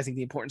are realizing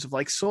the importance of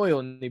like soil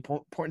and the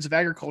importance of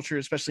agriculture,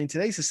 especially in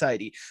today's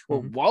society.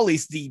 Well,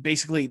 WALL-E's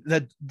basically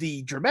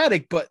the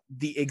dramatic, but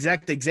the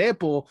exact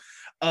example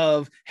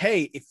of,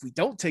 hey, if we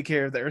don't take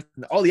care of the earth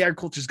and all the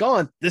agriculture's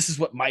gone, this is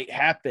what might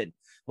happen.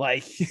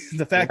 Like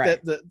the fact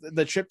that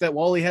the trip that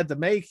WALL-E had to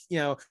make,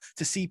 to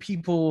see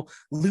people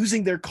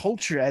losing their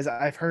culture, as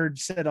I've heard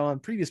said on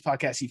previous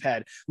podcasts you've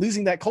had,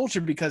 losing that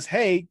culture because,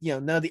 hey,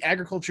 none of the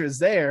agriculture is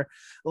there.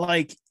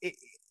 Like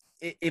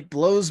it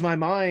blows my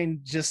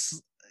mind.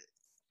 Just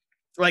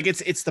like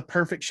it's the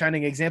perfect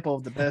shining example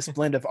of the best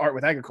blend of art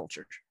with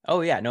agriculture.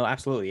 Oh yeah, no,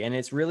 absolutely. And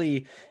it's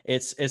really,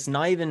 it's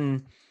not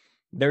even,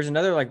 there's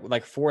another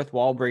like fourth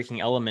wall breaking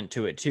element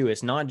to it too.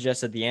 It's not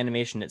just that the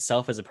animation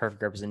itself is a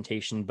perfect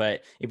representation,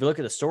 but if you look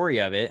at the story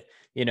of it,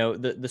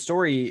 the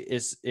story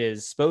is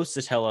supposed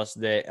to tell us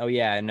that, oh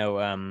yeah,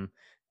 no,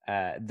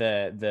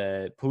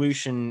 the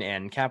pollution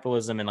and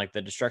capitalism and like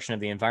the destruction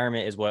of the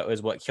environment is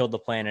what killed the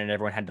planet and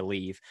everyone had to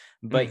leave.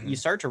 But you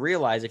start to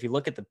realize, if you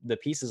look at the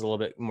pieces a little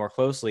bit more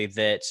closely,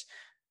 that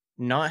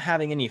not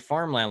having any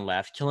farmland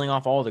left, killing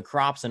off all the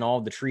crops and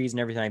all the trees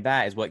and everything like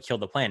that is what killed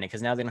the planet,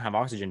 because now they don't have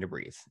oxygen to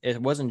breathe.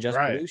 It wasn't just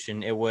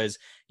pollution. It was,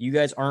 you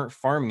guys aren't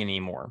farming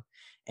anymore.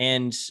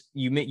 And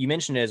you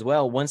mentioned it as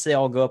well. Once they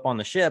all go up on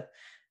the ship,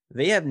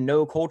 they have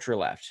no culture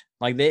left.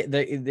 Like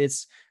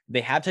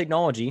they have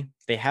technology,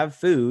 they have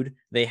food,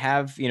 they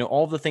have,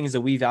 all the things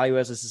that we value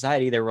as a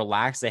society. They're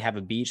relaxed, they have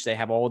a beach, they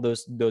have all of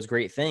those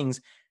great things.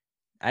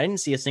 I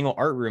didn't see a single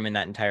art room in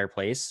that entire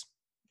place.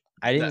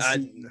 I didn't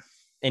see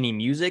any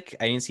music.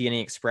 I didn't see any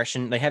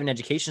expression. They have an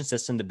education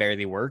system that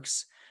barely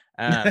works.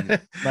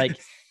 Like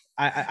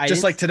I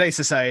just like today's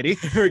society.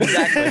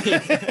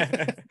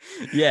 Exactly.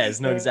 Yes,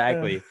 no,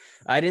 exactly.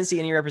 I didn't see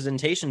any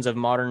representations of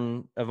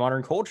modern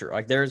culture.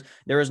 Like there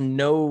was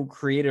no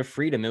creative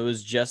freedom. It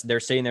was just they're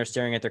sitting there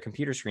staring at their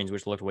computer screens,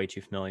 which looked way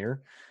too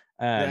familiar.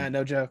 Yeah,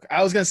 no joke.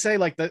 I was gonna say,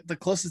 like, the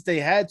closest they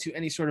had to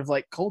any sort of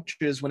like culture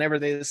is whenever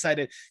they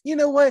decided, you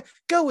know what,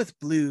 go with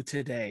blue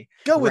today,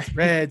 go with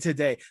red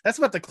today. That's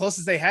about the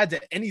closest they had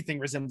to anything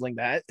resembling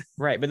that.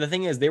 Right, but the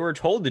thing is, they were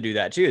told to do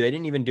that too. They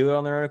didn't even do it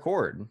on their own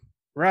accord.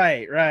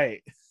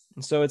 Right.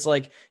 So it's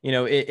like,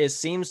 it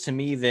seems to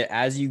me that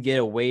as you get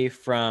away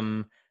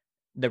from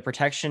the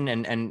protection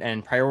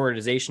and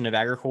prioritization of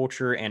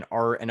agriculture and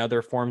art and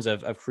other forms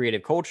of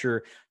creative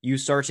culture, you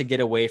start to get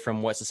away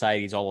from what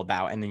society is all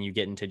about. And then you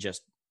get into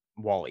just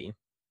WALL-E.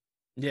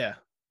 Yeah,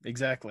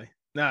 exactly.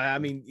 No, I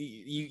mean,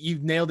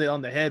 you've nailed it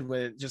on the head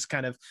with just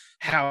kind of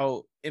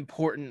how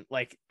important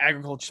like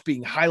agriculture is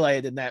being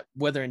highlighted in that,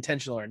 whether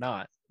intentional or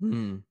not.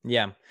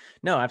 Yeah,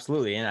 no,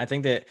 absolutely. And I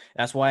think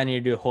that's why I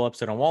need to do a whole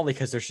episode on WALL-E,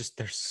 because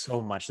there's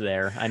so much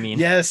there. I mean,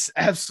 yes,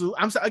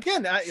 absolutely.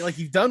 Like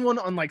you've done one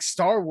on like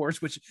Star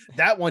Wars, which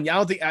that one, I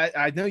don't think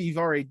I know you've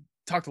already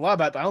talked a lot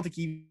about, but I don't think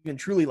you even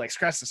truly like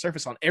scratched the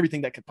surface on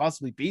everything that could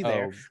possibly be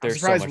there. There's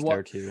so much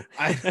there too.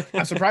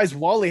 I'm surprised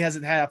WALL-E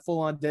hasn't had a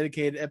full-on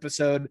dedicated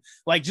episode.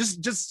 Like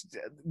just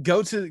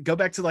go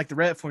back to like the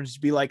Reddit forums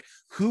to be like,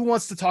 who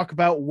wants to talk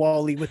about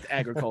WALL-E with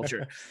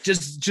agriculture?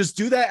 just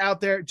do that out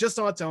there just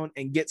on its own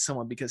and get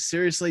someone, because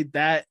seriously,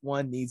 that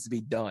one needs to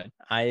be done.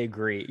 I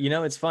agree.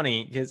 It's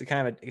funny because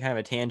kind of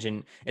a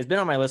tangent. It's been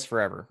on my list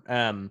forever.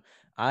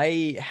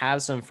 I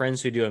have some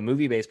friends who do a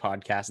movie-based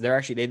podcast.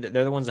 They're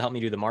the ones that helped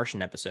me do the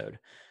Martian episode.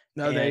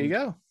 No, there you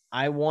go.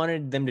 I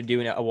wanted them to do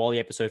a WALL-E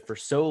episode for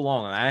so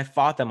long, and I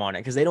fought them on it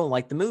because they don't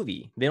like the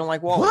movie. They don't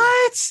like WALL-E.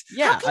 What?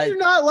 Yeah. How can you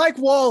not like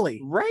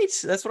WALL-E? Right.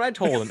 That's what I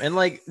told them. And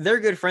like, they're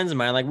good friends of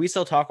mine. Like, we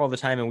still talk all the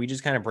time and we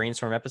just kind of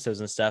brainstorm episodes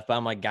and stuff. But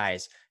I'm like,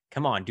 guys,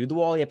 come on, do the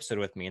WALL-E episode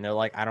with me. And they're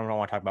like, I don't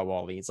want to talk about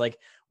WALL-E. It's like,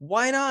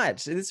 why not?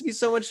 This would be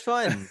so much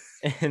fun.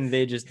 And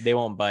they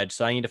won't budge.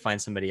 So I need to find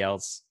somebody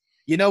else.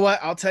 You know what?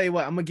 I'll tell you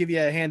what. I'm gonna give you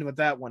a hand with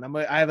that one.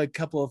 I have a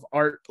couple of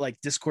art like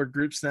Discord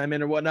groups that I'm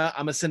in or whatnot.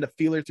 I'm gonna send a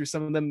feeler through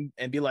some of them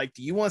and be like,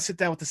 "Do you want to sit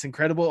down with this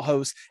incredible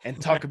host and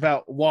talk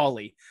about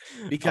Wally?"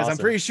 Because I'm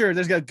Awesome. pretty sure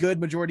there's a good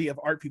majority of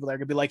art people that are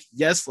gonna be like,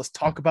 "Yes, let's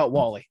talk about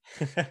Wally."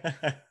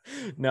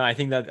 No, I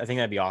think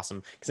that'd be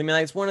awesome. Because I mean,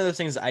 like, it's one of those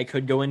things I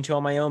could go into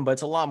on my own, but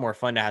it's a lot more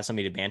fun to have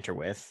somebody to banter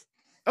with.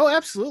 Oh,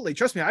 absolutely.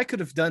 Trust me, I could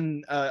have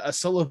done a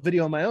solo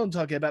video on my own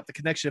talking about the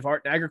connection of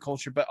art and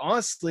agriculture. But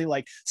honestly,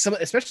 like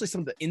especially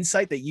some of the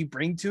insight that you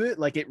bring to it,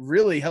 like it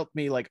really helped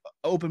me like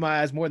open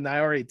my eyes more than I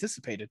already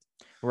anticipated.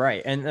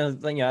 Right.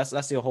 And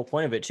that's the whole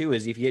point of it too,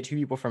 is if you get two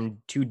people from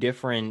two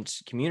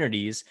different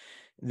communities,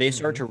 they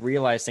start Mm-hmm. to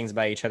realize things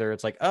about each other.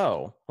 It's like,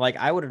 oh, like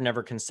I would have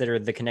never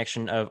considered the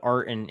connection of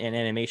art and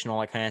animation, all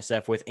that kind of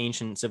stuff with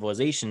ancient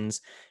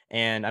civilizations.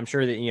 And I'm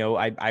sure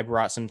that, I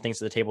brought some things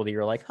to the table that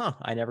you're like, huh,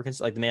 I never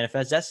considered, like the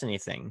Manifest Destiny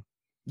thing.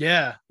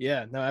 Yeah,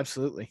 yeah, no,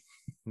 absolutely.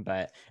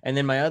 But, and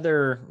then my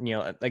other,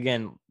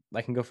 again,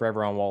 I can go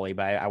forever on Wally,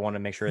 but I want to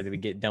make sure that we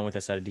get done with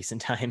this at a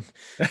decent time.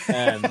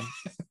 Um,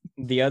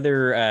 the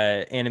other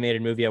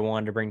animated movie I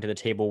wanted to bring to the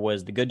table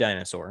was The Good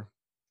Dinosaur.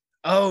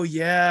 Oh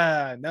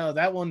yeah, no,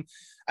 that one.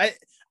 I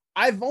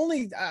I've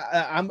only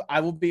I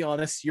will be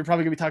honest. You're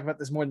probably gonna be talking about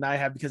this more than I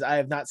have because I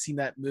have not seen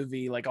that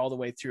movie like all the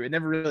way through. It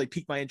never really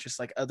piqued my interest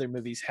like other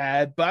movies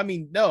had. But I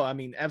mean, no, I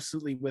mean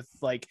absolutely with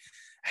like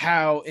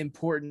how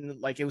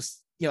important like it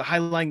was,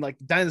 highlighting like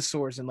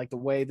dinosaurs and like the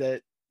way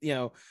that you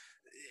know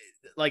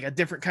like a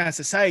different kind of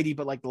society,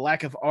 but like the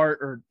lack of art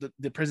or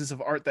the presence of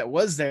art that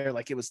was there,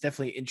 like it was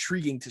definitely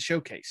intriguing to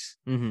showcase.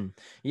 Hmm.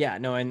 Yeah,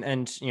 no,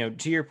 and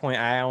to your point,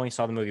 I only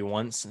saw the movie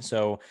once,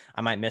 so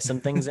I might miss some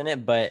things in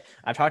it, but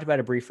I've talked about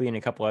it briefly in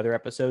a couple other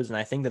episodes, and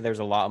I think that there's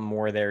a lot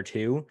more there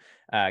too.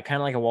 Kind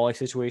of like a Wally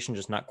situation,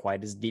 just not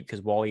quite as deep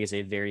because Wally is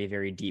a very,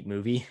 very deep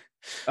movie.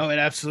 Oh, it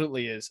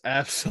absolutely is.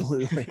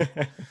 Absolutely.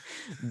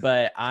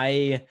 But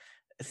I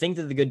think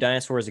that The Good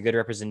Dinosaur is a good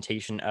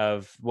representation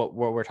of what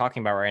we're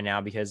talking about right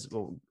now because,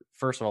 well,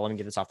 first of all, let me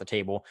get this off the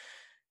table.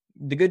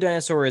 The Good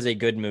Dinosaur is a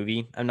good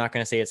movie. I'm not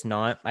going to say it's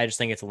not. I just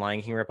think it's a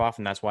Lion King ripoff,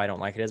 and that's why I don't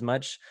like it as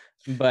much.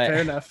 But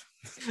Fair enough.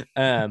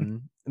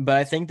 but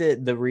I think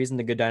that the reason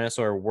The Good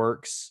Dinosaur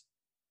works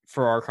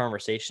for our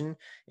conversation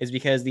is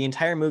because the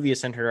entire movie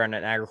is centered around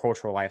an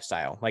agricultural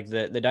lifestyle. Like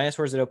the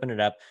dinosaurs that open it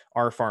up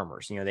are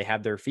farmers. They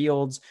have their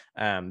fields.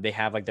 They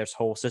have like this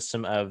whole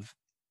system of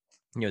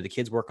the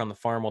kids work on the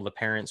farm while the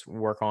parents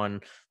work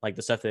on like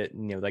the stuff that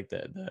like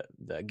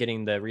the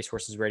getting the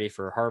resources ready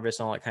for harvest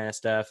and all that kind of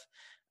stuff.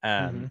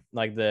 Mm-hmm.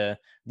 Like the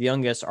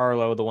youngest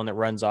Arlo, the one that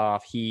runs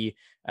off, he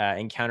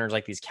encounters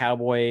like these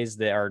cowboys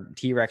that are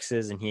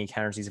T-Rexes, and he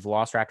encounters these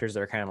velociraptors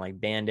that are kind of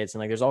like bandits, and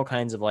like there's all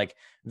kinds of like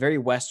very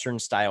Western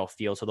style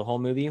feel to the whole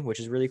movie, which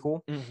is really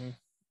cool. Mm-hmm.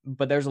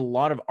 But there's a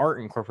lot of art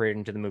incorporated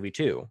into the movie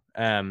too.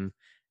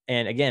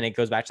 And again, it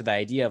goes back to the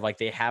idea of like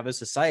they have a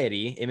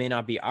society. It may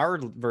not be our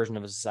version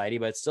of a society,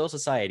 but it's still a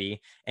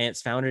society, and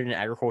it's founded in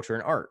agriculture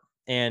and art.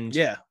 And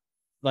Yeah.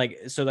 like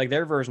so, like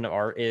their version of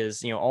art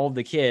is all of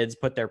the kids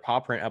put their paw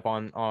print up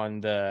on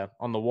the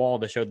wall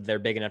to show that they're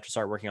big enough to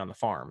start working on the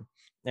farm,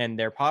 and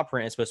their paw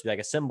print is supposed to be like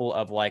a symbol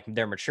of like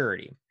their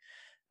maturity.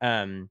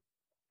 Um,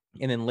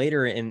 and then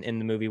later in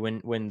the movie,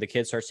 when the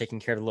kid starts taking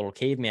care of the little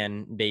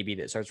caveman baby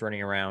that starts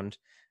running around,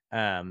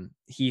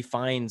 he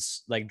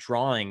finds like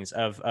drawings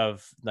of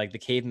like the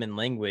caveman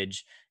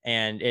language,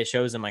 and it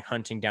shows them like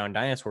hunting down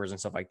dinosaurs and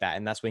stuff like that,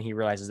 and that's when he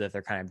realizes that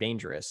they're kind of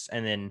dangerous.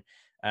 And then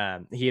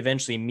he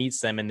eventually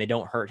meets them, and they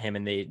don't hurt him,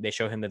 and they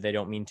show him that they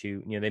don't mean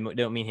to, they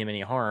don't mean him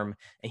any harm,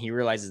 and he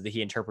realizes that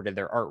he interpreted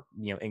their art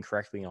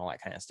incorrectly and all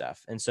that kind of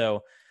stuff. And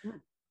so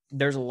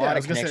there's a Yeah, lot I of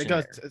was gonna say it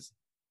connection goes. there.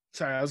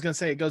 Sorry, I was gonna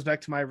say it goes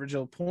back to my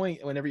original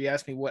point. Whenever you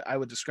asked me what I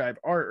would describe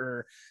art,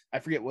 or I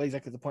forget what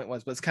exactly the point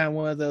was, but it's kind of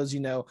one of those,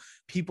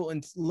 people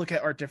look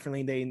at art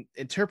differently. And they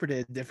interpret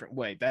it a different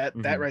way. That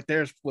Mhm. right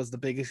there was the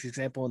biggest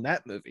example in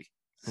that movie.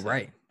 So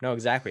Right. No,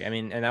 exactly. I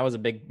mean, and that was a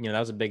big, that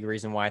was a big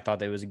reason why I thought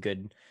that it was a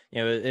good,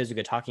 it was a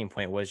good talking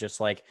point, was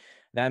just like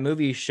that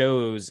movie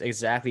shows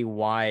exactly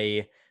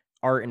why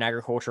art and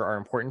agriculture are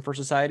important for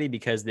society,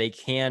 because they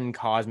can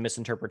cause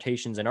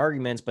misinterpretations and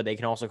arguments, but they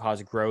can also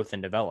cause growth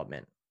and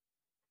development.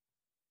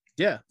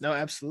 yeah, no,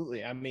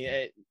 absolutely. I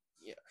mean,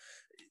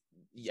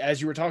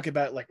 as you were talking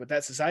about, like with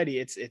that society,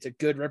 it's a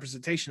good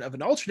representation of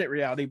an alternate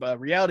reality, but a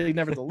reality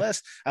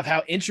nevertheless of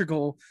how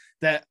integral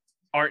that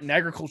art and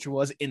agriculture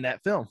was in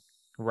that film.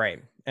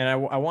 Right. And I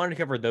wanted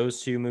to cover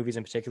those two movies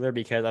in particular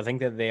because I think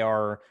that they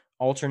are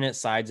alternate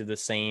sides of the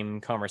same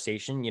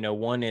conversation.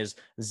 One is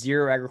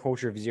zero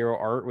agriculture, zero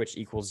art, which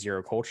equals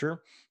zero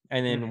culture.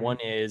 And then Mm-hmm. one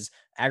is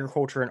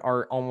agriculture and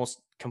art almost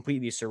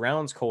completely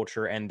surrounds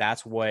culture. And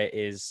that's what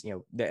is,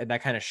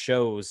 that kind of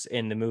shows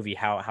in the movie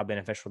how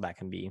beneficial that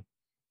can be.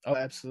 Oh,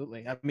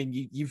 absolutely. I mean,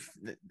 you've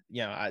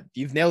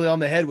nailed it on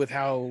the head with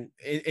how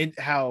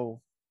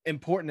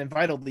important and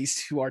vital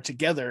these two are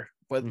together,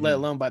 but let Hmm.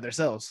 alone by Right.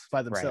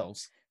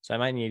 themselves. So I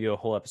might need to do a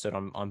whole episode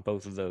on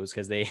both of those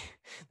because they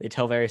they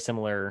tell very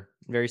similar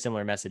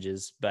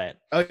messages. But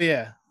Oh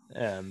yeah.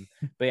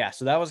 But yeah,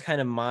 so that was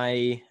kind of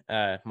my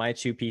my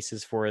two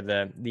pieces for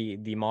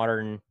the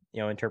modern,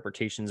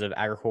 interpretations of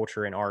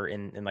agriculture and art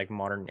in like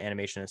modern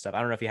animation and stuff. I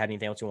don't know if you had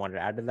anything else you wanted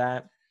to add to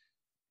that.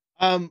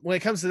 When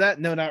it comes to that,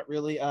 no, not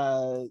really.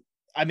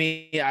 I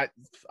mean,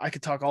 I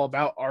could talk all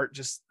about art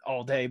just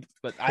all day,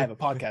 but I have a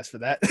podcast for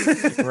that.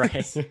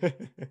 Right.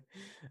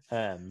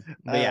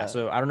 But yeah,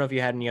 so I don't know if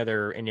you had any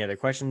other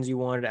questions you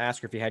wanted to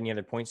ask, or if you had any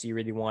other points you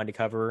really wanted to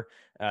cover.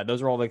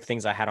 Those are all the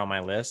things I had on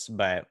my list,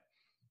 but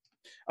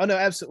Oh no,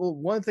 absolutely. Well,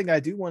 one thing I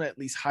do want to at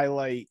least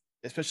highlight,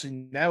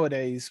 especially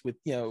nowadays, with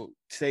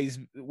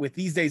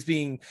these days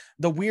being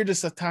the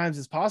weirdest of times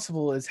as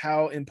possible, is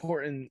how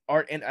important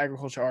art and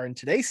agriculture are in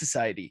today's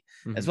society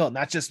as well.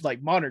 Not just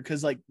like modern,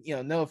 because like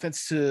no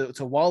offense to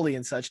Wally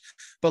and such,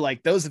 but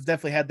like those have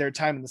definitely had their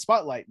time in the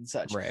spotlight and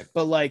such. Right.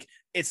 But like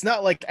it's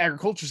not like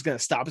agriculture is going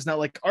to stop. It's not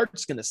like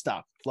art's going to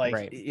stop. Like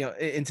Right.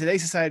 In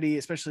today's society,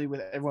 especially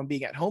with everyone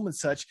being at home and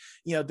such,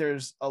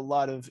 there's a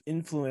lot of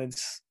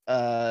influence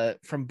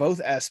from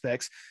both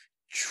aspects,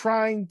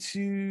 trying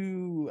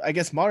to, I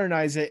guess,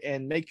 modernize it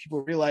and make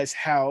people realize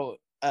how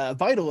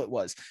vital it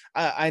was.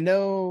 I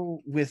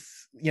know with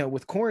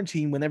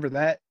quarantine, whenever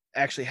that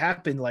actually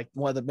happened, like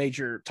one of the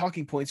major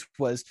talking points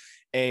was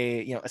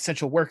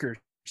essential workers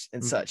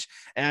and such.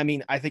 And I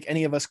mean, I think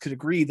any of us could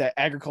agree that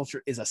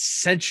agriculture is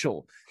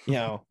essential.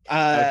 I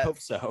would hope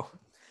so.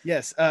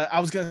 Yes, I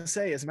was going to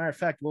say, as a matter of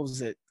fact, what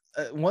was it?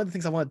 One of the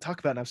things I wanted to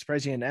talk about, and I'm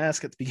surprised you didn't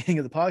ask at the beginning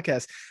of the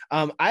podcast.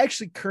 I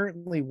actually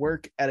currently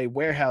work at a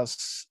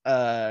warehouse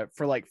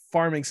for like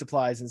farming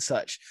supplies and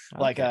such.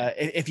 Okay. Like,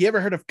 if you ever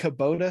heard of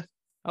Kubota?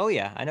 Oh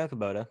yeah, I know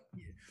Kubota.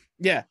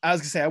 Yeah, I was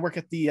gonna say I work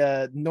at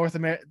the North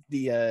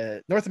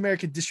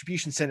American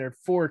distribution center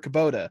for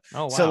Kubota.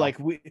 Oh wow! So like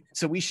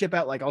we ship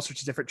out like all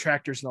sorts of different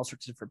tractors and all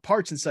sorts of different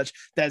parts and such.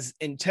 That's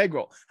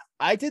integral.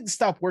 I didn't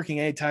stop working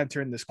anytime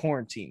during this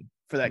quarantine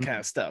for that kind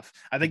of stuff.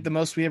 I think the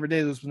most we ever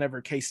did was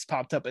whenever cases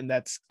popped up, and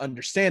that's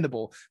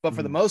understandable. But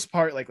for the most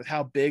part, like with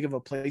how big of a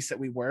place that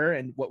we were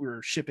and what we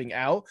were shipping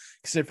out,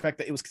 considered the fact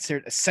that it was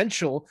considered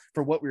essential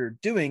for what we were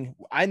doing,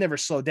 I never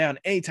slowed down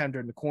anytime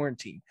during the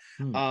quarantine.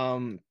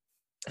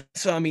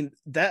 So I mean,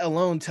 that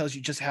alone tells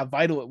you just how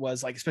vital it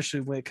was, like especially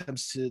when it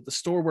comes to the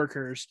store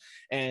workers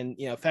and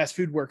fast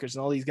food workers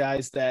and all these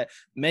guys that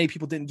many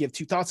people didn't give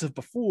two thoughts of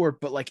before,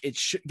 but like it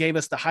gave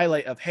us the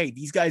highlight of, hey,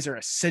 these guys are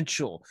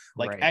essential.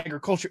 Like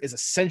agriculture is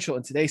essential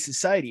in today's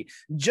society,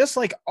 just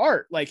like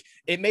art. Like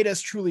it made us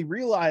truly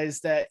realize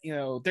that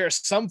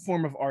there's some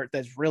form of art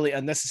that's really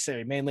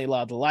unnecessary, mainly a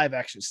lot of the live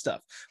action stuff.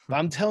 But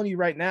I'm telling you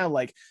right now,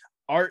 like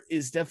art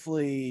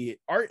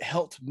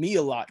helped me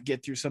a lot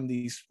get through some of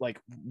these like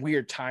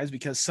weird times,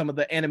 because some of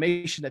the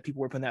animation that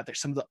people were putting out there,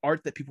 some of the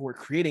art that people were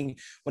creating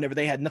whenever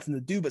they had nothing to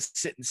do but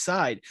sit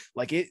inside,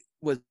 like it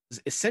was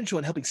essential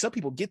in helping some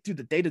people get through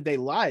the day-to-day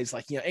lives.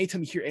 Like anytime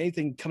you hear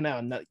anything coming out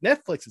on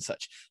Netflix and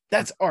such,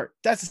 that's art,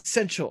 that's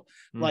essential.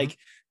 Like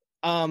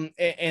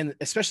and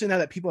especially now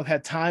that people have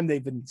had time,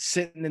 they've been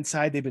sitting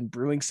inside, they've been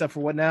brewing stuff or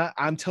whatnot.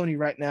 I'm telling you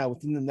right now,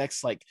 within the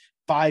next like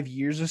 5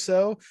 years or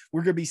so,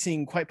 we're going to be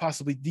seeing quite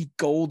possibly the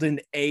golden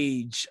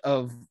age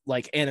of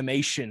like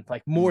animation,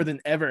 like more than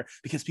ever,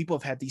 because people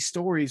have had these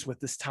stories with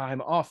this time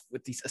off,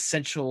 with these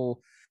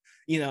essential,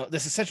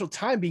 this essential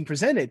time being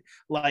presented.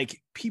 Like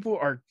people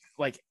are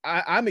like,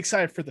 I'm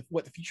excited for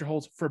what the future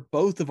holds for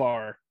both of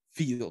our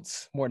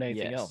fields more than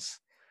anything else.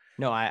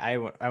 No, I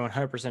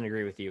 100%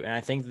 agree with you. And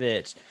I think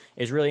that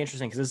it's really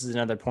interesting, because this is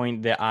another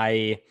point that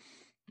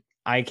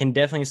I can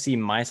definitely see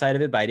my side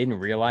of it, but I didn't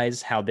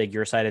realize how big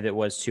your side of it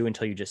was too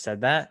until you just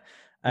said that.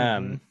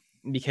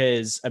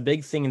 Because a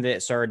big thing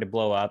that started to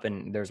blow up,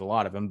 and there's a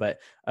lot of them, but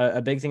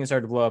a big thing that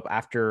started to blow up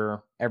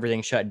after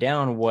everything shut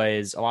down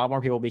was a lot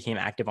more people became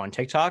active on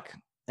TikTok,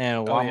 and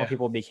a lot more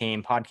people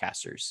became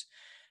podcasters.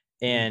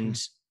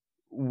 And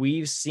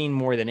we've seen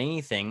more than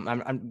anything.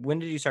 When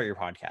did you start your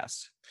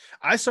podcast?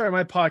 I started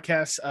my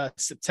podcast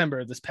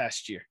September of this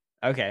past year.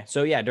 Okay.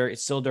 So yeah,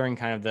 it's still during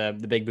kind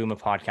of the big boom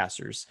of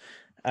podcasters.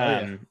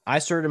 I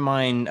started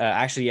mine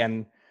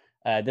actually.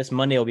 This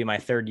Monday will be my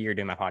 3rd year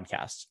doing my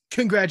podcast.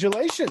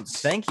 Congratulations!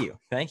 Thank you.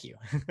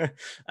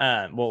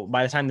 Well,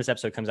 by the time this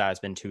episode comes out,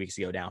 it's been 2 weeks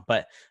ago now.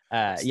 But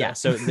yeah,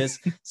 so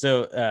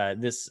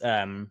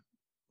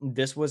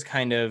this was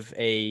kind of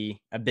a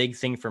big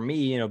thing for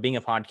me, being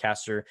a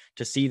podcaster,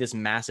 to see this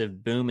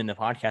massive boom in the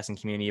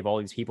podcasting community of all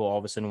these people all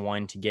of a sudden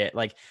wanting to get,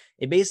 like,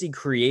 it basically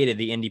created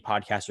the indie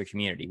podcaster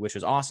community, which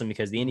was awesome,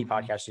 because the indie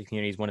podcaster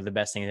community is one of the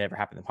best things that ever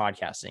happened in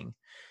podcasting.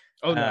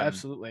 Oh no,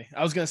 absolutely.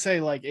 I was gonna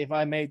say, like, if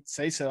I may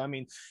say so, I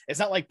mean, it's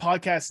not like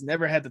podcasts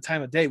never had the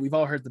time of day. We've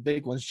all heard the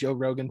big ones, Joe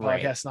Rogan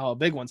podcast and all the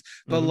big ones.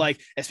 But like,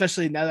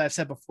 especially now that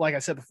like I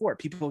said before,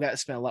 people got to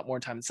spend a lot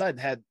more time inside and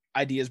had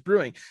ideas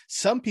brewing.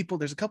 Some people,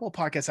 there's a couple of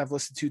podcasts I've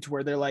listened to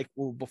where they're like,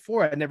 well,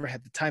 before I never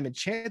had the time and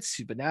chance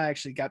to, but now I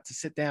actually got to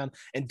sit down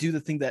and do the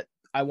thing that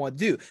I want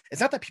to do.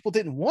 It's not that people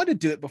didn't want to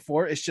do it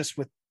before. It's just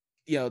with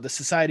the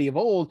society of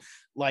old,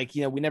 like,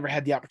 we never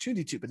had the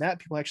opportunity to, but now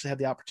people actually have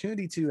the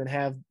opportunity to and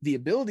have the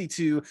ability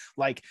to,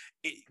 like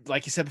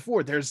like you said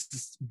before, there's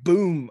this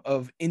boom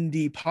of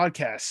indie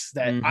podcasts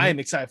that I am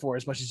excited for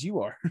as much as you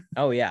are.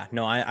 Oh yeah,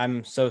 no,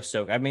 I'm so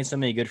stoked. I've made so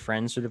many good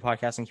friends through the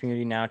podcasting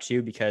community now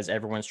too, because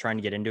everyone's trying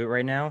to get into it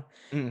right now.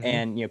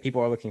 And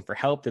people are looking for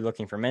help, they're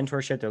looking for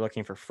mentorship, they're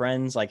looking for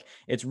friends. Like,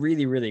 it's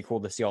really, really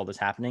cool to see all this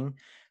happening.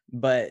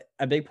 But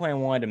a big point I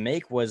wanted to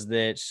make was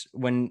that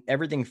when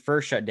everything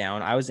first shut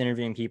down, I was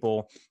interviewing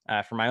people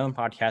for my own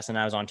podcast, and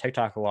I was on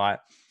TikTok a lot.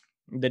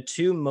 The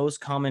two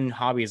most common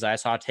hobbies I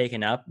saw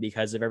taken up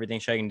because of everything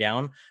shutting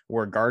down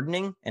were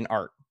gardening and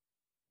art.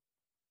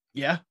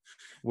 Yeah.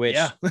 Which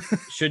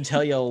should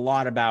tell you a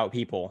lot about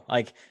people.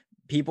 Like,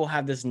 people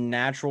have this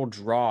natural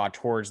draw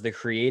towards the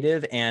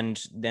creative, and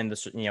then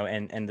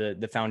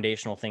the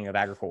foundational thing of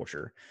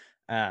agriculture.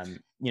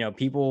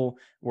 People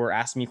were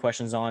asking me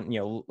questions on,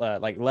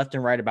 like left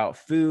and right, about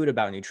food,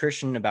 about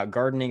nutrition, about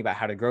gardening, about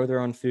how to grow their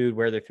own food,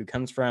 where their food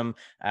comes from,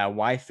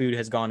 why food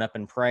has gone up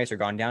in price or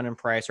gone down in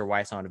price, or why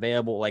it's not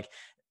available. Like,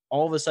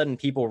 all of a sudden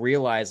people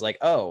realize, like,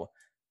 oh,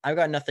 I've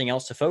got nothing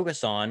else to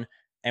focus on,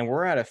 and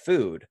we're out of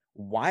food.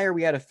 Why are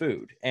we out of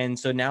food? And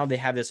so now they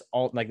have this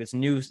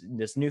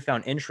this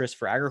newfound interest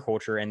for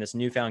agriculture, and this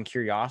newfound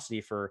curiosity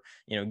for,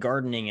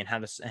 gardening, and how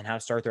to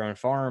start their own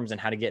farms,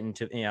 and how to get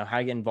into, how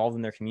to get involved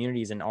in their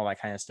communities and all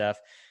that kind of stuff.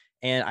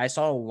 And I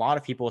saw a lot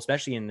of people,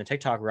 especially in the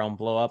TikTok realm,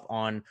 blow up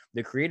on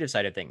the creative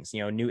side of things.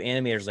 New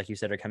animators, like you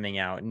said, are coming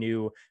out,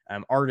 new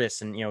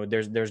artists, and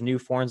there's new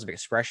forms of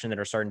expression that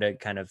are starting to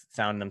kind of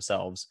found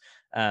themselves.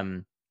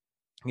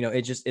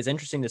 It's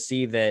interesting to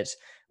see that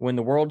when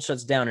the world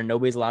shuts down and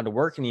nobody's allowed to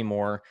work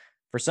anymore,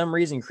 for some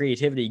reason,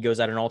 creativity goes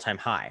at an all-time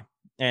high.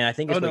 And I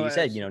think it's what you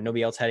said,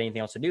 nobody else had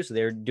anything else to do. So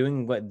they're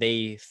doing what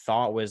they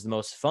thought was the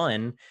most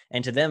fun.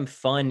 And to them,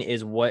 fun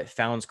is what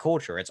founds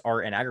culture. It's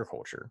art and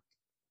agriculture.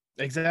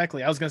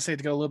 Exactly. I was going to say,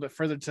 to go a little bit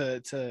further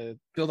to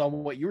build on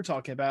what you were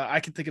talking about, I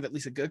can think of at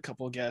least a good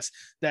couple of guests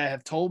that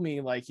have told me,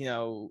 like,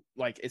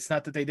 like, it's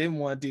not that they didn't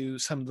want to do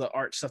some of the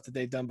art stuff that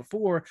they've done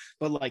before,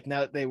 but like,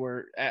 now that they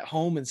were at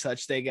home and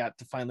such, they got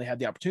to finally have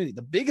the opportunity.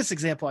 The biggest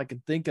example I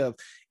can think of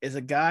is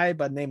a guy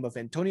by the name of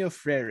Antonio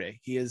Freire.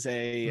 He is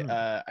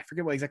I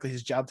forget what exactly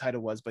his job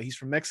title was, but he's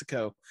from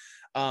Mexico.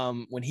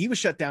 When he was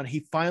shut down,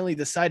 he finally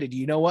decided,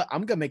 you know what,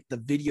 I'm gonna make the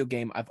video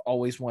game I've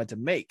always wanted to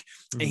make.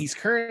 And he's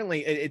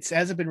currently, it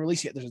hasn't been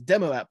released yet, there's a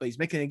demo out, but he's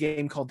making a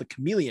game called The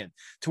Chameleon,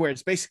 to where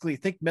it's basically,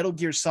 think Metal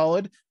Gear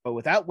Solid, but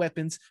without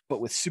weapons, but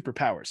with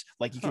superpowers.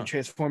 Like, you can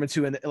transform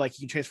into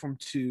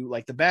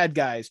like the bad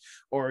guys,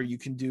 or you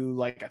can do,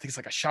 like, I think it's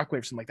like a shockwave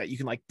or something like that. You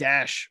can like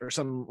dash or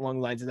something along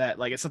the lines of that.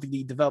 Like, it's something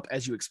you develop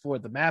as you explore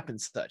the map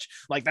and such.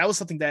 Like, that was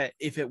something that,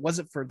 if it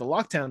wasn't for the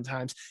lockdown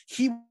times,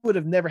 he would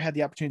have never had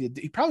the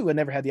opportunity he probably would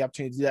never had the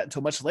opportunity to do that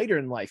until much later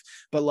in life.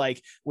 But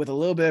like, with a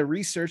little bit of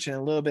research and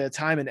a little bit of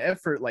time and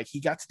effort, like, he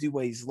got to do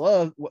what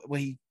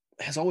he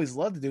has always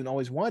loved to do and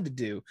always wanted to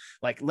do.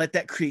 Like, let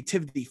that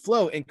creativity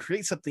flow and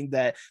create something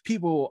that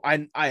people,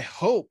 I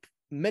hope,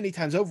 many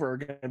times over, are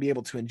going to be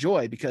able to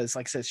enjoy, because,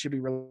 like I said, should be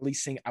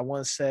releasing, I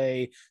want to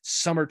say,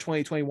 summer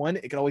 2021.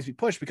 It could always be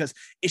pushed, because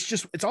it's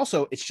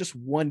just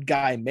one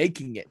guy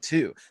making it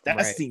too.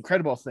 That's the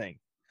incredible thing.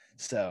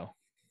 So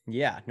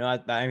yeah, no,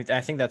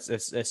 I think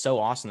it's so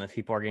awesome that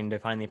people are getting to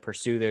finally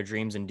pursue their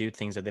dreams and do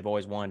things that they've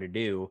always wanted to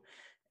do.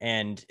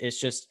 And it's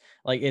just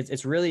like,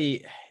 it's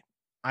really,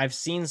 I've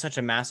seen such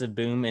a massive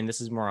boom, and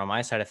this is more on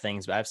my side of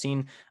things, but I've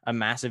seen a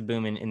massive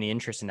boom in the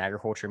interest in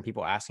agriculture, and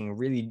people asking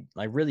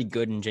really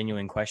good and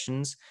genuine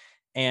questions.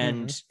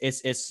 And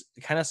it's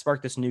kind of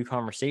sparked this new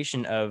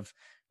conversation of,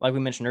 like we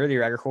mentioned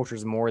earlier, agriculture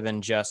is more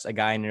than just a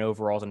guy in an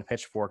overalls and a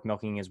pitchfork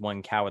milking his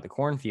one cow at the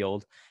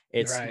cornfield.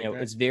 It's,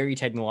 it's very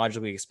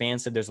technologically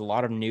expansive. There's a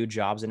lot of new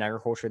jobs in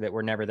agriculture that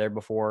were never there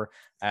before.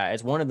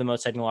 It's one of the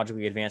most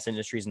technologically advanced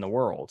industries in the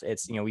world.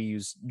 It's, we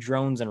use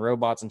drones and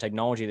robots and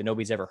technology that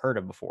nobody's ever heard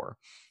of before.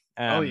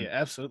 Oh yeah,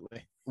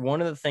 absolutely.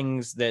 One of the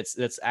things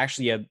that's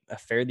actually a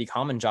fairly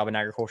common job in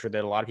agriculture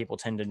that a lot of people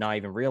tend to not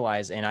even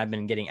realize, and I've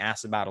been getting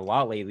asked about a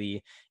lot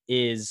lately,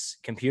 is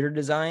computer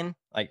design,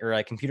 like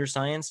computer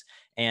science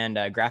and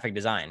graphic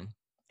design.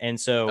 And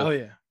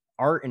so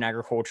art in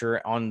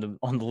agriculture, on the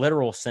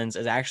literal sense,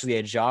 is actually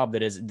a job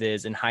that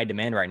is in high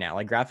demand right now.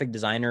 Like, graphic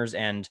designers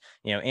and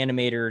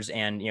animators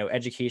and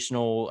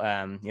educational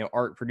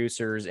art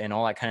producers and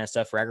all that kind of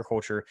stuff for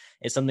agriculture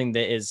is something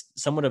that is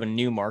somewhat of a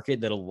new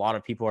market that a lot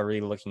of people are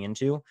really looking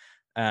into,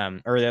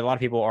 or that a lot of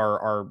people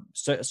are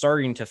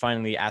starting to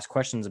finally ask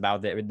questions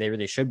about, that they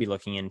really should be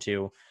looking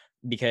into,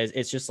 because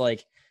it's just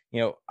like,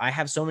 I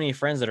have so many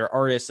friends that are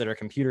artists, that are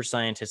computer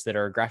scientists, that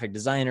are graphic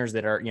designers,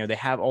 that are, they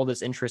have all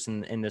this interest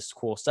in this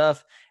cool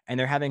stuff, and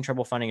they're having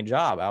trouble finding a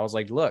job. I was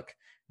like, look,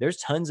 there's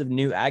tons of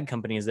new ag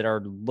companies that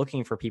are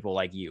looking for people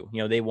like you.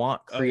 They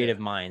want creative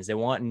minds. They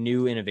want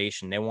new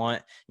innovation. They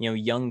want,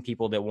 young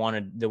people that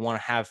want to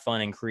have fun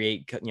and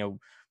create,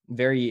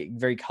 very,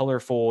 very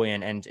colorful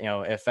and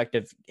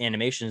effective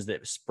animations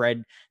that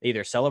spread, they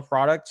either sell a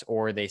product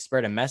or they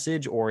spread a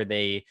message or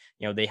they,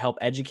 they help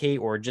educate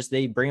or just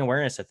they bring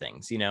awareness to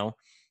things,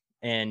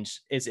 and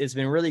it's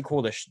been really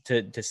cool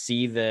to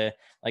see the,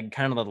 like,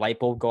 kind of the light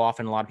bulb go off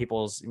in a lot of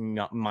people's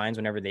minds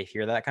whenever they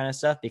hear that kind of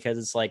stuff, because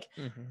it's like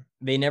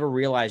they never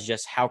realize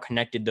just how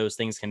connected those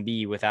things can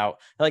be without,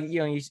 like,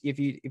 if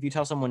you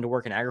tell someone to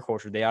work in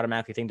agriculture, they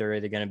automatically think they're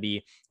either going to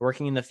be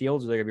working in the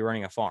fields or they're going to be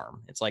running a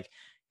farm. It's like,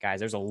 guys,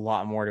 there's a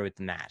lot more to it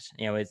than that.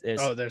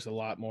 There's a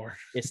lot more.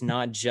 It's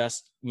not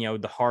just,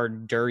 the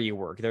hard, dirty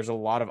work. There's a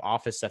lot of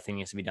office stuff that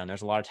needs to be done.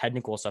 There's a lot of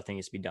technical stuff that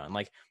needs to be done.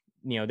 Like,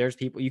 there's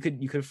people, you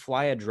could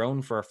fly a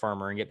drone for a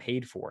farmer and get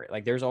paid for it.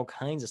 Like, there's all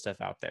kinds of stuff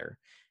out there.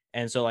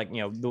 And so, like,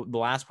 the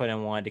last point I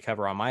wanted to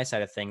cover on my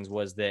side of things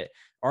was that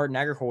art and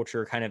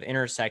agriculture kind of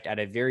intersect at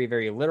a very,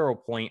 very literal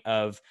point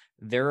of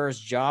there's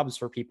jobs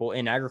for people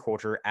in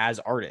agriculture as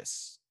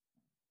artists.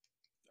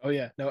 Oh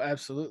yeah, no,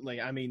 absolutely.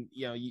 I mean,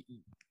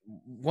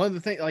 one of the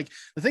things, like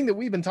the thing that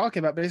we've been talking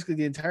about basically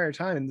the entire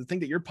time, and the thing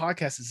that your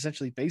podcast is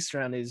essentially based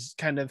around, is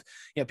kind of,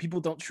 people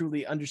don't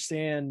truly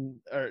understand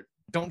or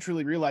don't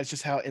truly realize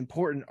just how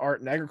important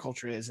art and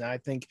agriculture is. And I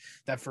think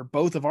that for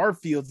both of our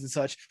fields and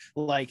such,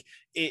 like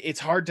it's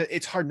hard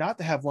not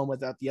to have one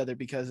without the other,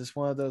 because it's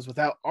one of those,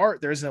 without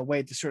art, there isn't a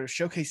way to sort of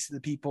showcase to the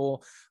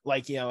people,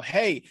 like,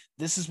 hey,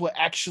 this is what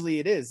actually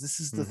it is. This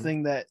is the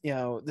thing that,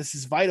 this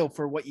is vital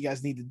for what you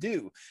guys need to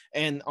do.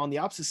 And on the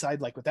opposite side,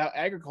 like without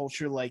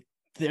agriculture, like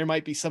there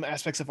might be some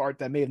aspects of art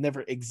that may have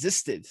never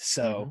existed.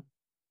 So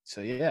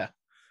yeah.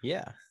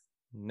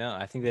 No,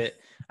 I think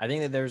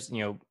that there's,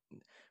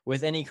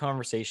 with any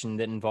conversation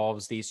that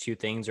involves these two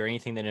things, or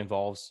anything that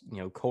involves,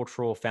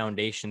 cultural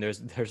foundation,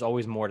 there's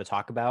always more to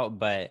talk about.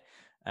 But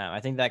I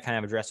think that kind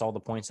of addressed all the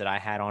points that I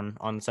had on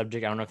the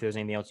subject. I don't know if there's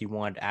anything else you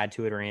wanted to add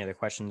to it, or any other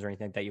questions or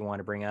anything that you want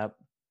to bring up.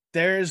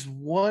 There's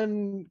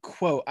one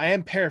quote, I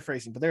am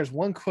paraphrasing, but there's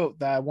one quote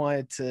that I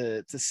wanted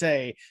to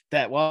say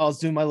that while I was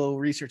doing my little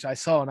research, I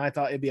saw, and I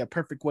thought it'd be a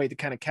perfect way to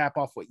kind of cap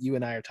off what you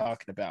and I are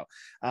talking about.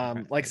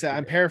 Like I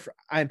said,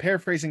 I'm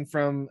paraphrasing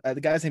from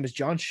the guy's name is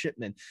John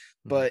Shipman,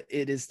 but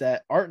it is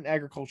that art and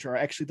agriculture are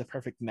actually the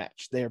perfect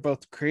match. They are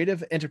both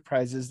creative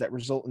enterprises that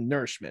result in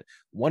nourishment,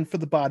 one for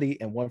the body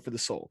and one for the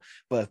soul.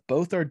 But if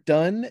both are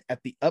done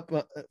at the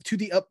to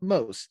the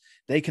utmost,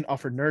 they can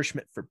offer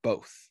nourishment for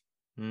both.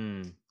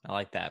 I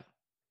like that.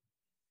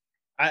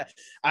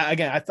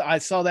 I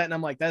saw that and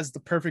I'm like, that's the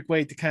perfect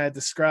way to kind of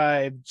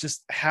describe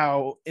just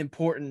how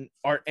important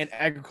art and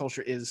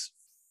agriculture is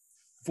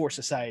for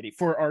society,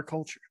 for our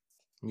culture.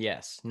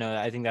 Yes. No,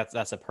 I think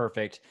that's a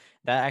perfect,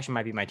 that actually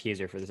might be my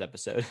teaser for this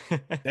episode.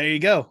 There you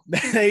go.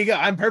 There you go.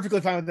 I'm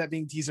perfectly fine with that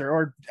being teaser,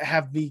 or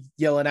have me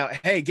yelling out,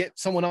 hey, get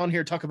someone on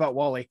here, talk about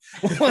WALL-E.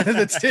 One of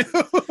the two.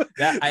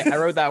 I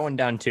wrote that one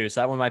down too,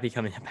 so that one might be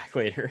coming back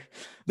later.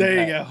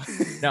 There you go.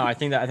 No, I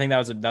think that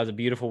was a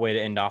beautiful way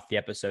to end off the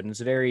episode. And it's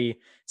a very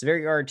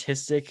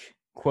artistic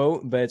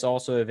quote, but it's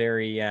also a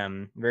very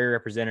very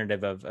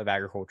representative of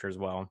agriculture as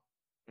well.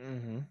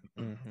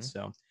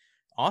 So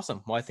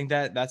awesome. Well, I think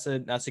that's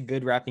a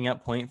good wrapping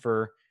up point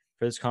for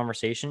this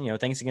conversation.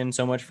 Thanks again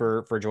so much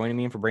for joining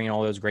me and for bringing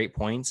all those great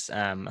points.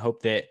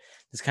 Hope that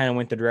this kind of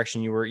went the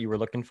direction you were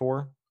looking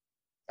for.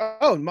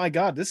 Oh my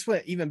God, this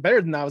went even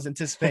better than I was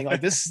anticipating.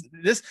 Like this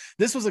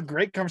was a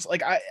great conversation.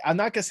 Like I'm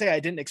not gonna say I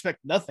didn't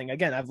expect nothing.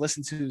 Again, I've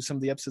listened to some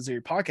of the episodes of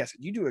your podcast.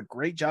 You do a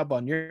great job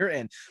on your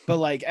end, but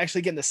like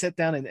actually getting to sit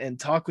down and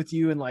talk with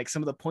you, and like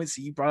some of the points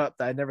that you brought up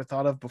that I'd never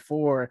thought of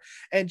before,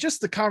 and just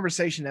the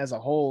conversation as a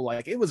whole,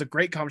 like it was a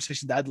great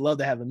conversation that I'd love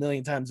to have a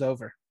million times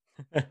over.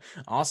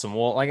 Awesome.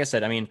 Well, like I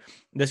said, I mean,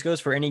 this goes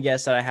for any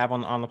guests that I have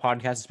on the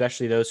podcast,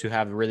 especially those who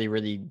have really,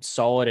 really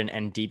solid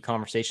and deep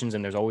conversations,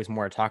 and there's always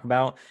more to talk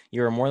about.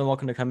 You're more than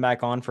welcome to come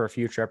back on for a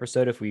future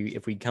episode if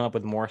we come up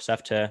with more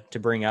stuff to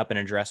bring up and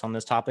address on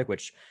this topic,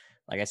 which,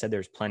 like I said,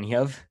 there's plenty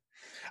of.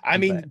 I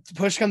mean,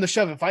 push come to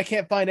shove, if I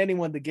can't find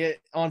anyone to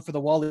get on for the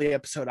WALL-E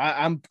episode,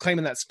 I'm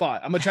claiming that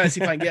spot. I'm gonna try to see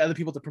if I can get other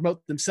people to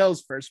promote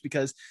themselves first,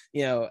 because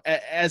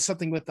as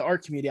something with the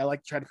art community, I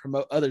like to try to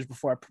promote others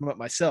before I promote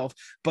myself.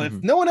 But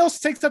if no one else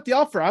takes up the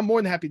offer, I'm more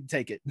than happy to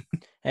take it.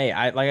 Hey,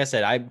 like I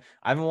said,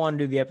 I've been wanting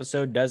to do the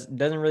episode. Doesn't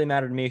really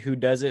matter to me who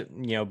does it,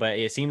 but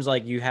it seems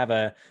like you have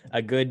a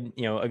good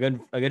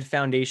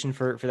foundation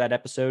for that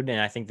episode,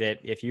 and I think that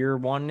if you're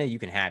wanting it, you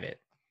can have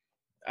it.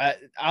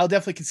 I'll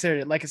definitely consider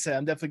it. Like I said,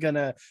 I'm definitely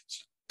gonna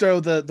throw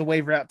the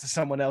waiver out to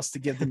someone else to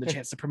give them the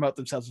chance to promote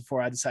themselves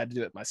before I decide to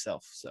do it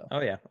myself. So.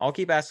 Oh yeah, I'll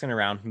keep asking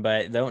around,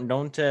 but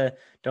don't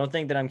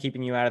think that I'm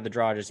keeping you out of the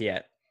draw just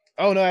yet.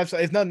 Oh no,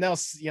 absolutely. If nothing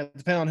else,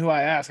 depending on who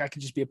I ask, I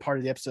can just be a part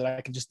of the episode.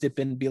 I can just dip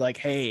in and be like,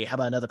 "Hey, how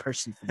about another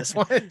person for this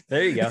one?"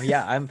 There you go.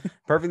 Yeah, I'm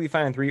perfectly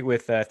fine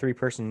with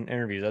 3-person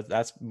interviews.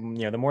 That's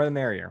the more the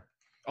merrier.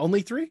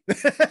 Only 3.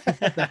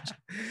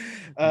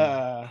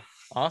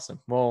 Awesome.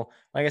 Well,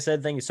 like I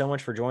said, thank you so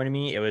much for joining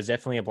me. It was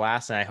definitely a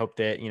blast, and I hope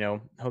that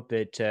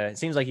it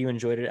seems like you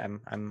enjoyed it.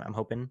 I'm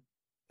hoping.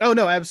 Oh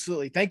no,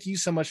 absolutely. Thank you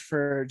so much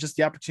for just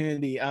the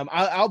opportunity.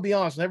 I'll be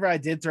honest. Whenever I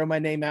did throw my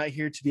name out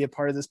here to be a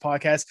part of this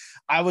podcast,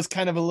 I was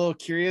kind of a little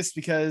curious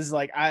because,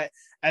 like, I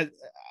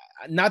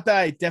not that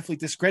I definitely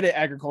discredit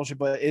agriculture,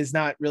 but is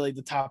not really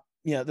the top,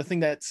 the thing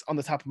that's on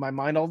the top of my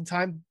mind all the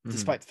time,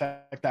 despite the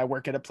fact that I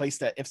work at a place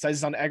that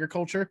emphasizes on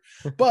agriculture.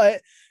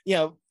 But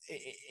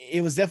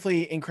it was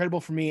definitely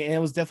incredible for me, and it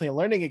was definitely a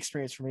learning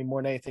experience for me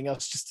more than anything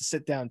else, just to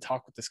sit down and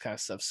talk with this kind of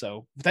stuff.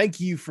 So thank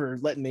you for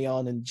letting me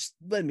on and just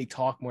letting me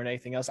talk more than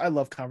anything else. I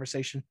love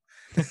conversation.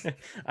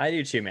 I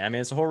do too, man. I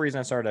mean, it's the whole reason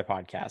I started a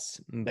podcast.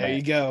 There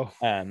you go.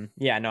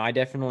 Yeah, no, I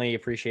definitely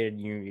appreciated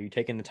you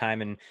taking the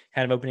time and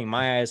kind of opening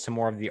my eyes to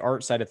more of the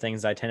art side of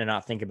things that I tend to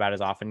not think about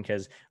as often,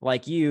 because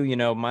like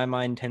my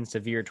mind tends to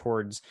veer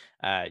towards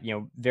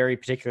very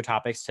particular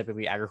topics,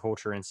 typically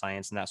agriculture and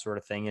science and that sort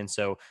of thing. And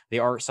so the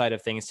art side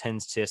of things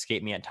tends to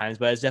escape me at times,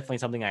 but it's definitely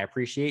something I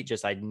appreciate.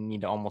 Just I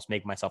need to almost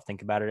make myself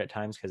think about it at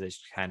times, because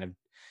it's kind of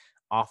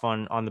off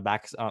on the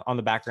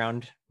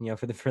background,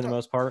 for the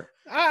most part.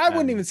 I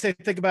wouldn't even say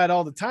think about it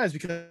all the times,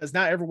 because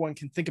not everyone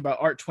can think about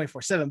art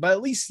 24/7, but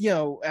at least,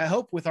 I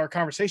hope with our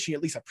conversation, you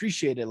at least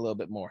appreciate it a little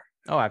bit more.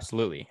 Oh,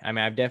 absolutely. I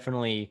mean, I've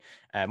definitely,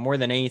 more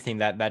than anything,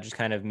 that just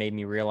kind of made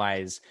me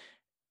realize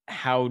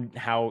how,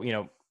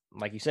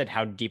 like you said,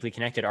 how deeply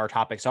connected our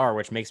topics are,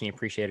 which makes me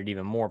appreciate it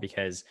even more,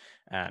 because,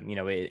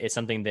 it's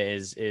something that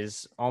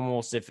is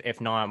almost,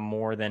 if not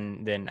more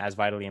than as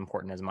vitally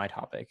important as my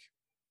topic.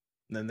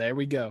 Then there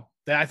we go.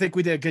 I think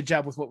we did a good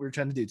job with what we were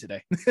trying to do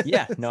today.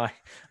 Yeah, no,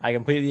 I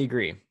completely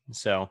agree.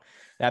 So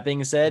that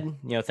being said,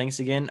 thanks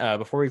again.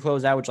 Before we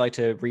close out, would you like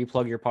to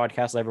replug your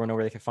podcast, let everyone know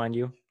where they can find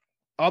you?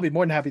 I'll be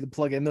more than happy to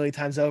plug it a million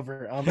times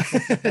over.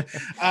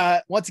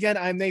 Once again,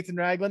 I'm Nathan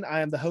Ragland.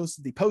 I am the host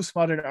of the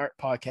Postmodern Art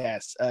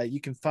Podcast.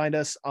 You can find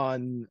us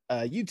on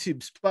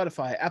YouTube,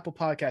 Spotify, Apple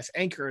Podcasts,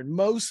 Anchor, and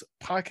most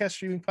podcast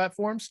streaming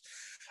platforms.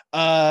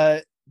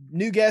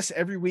 New guests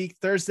every week,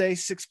 Thursday,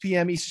 6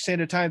 p.m. Eastern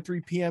Standard Time,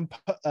 3 p.m.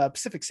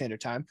 Pacific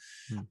Standard Time.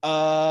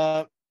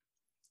 Follow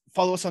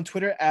us on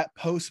Twitter at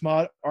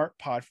Postmod Art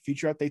Pod for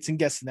future updates and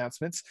guest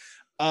announcements.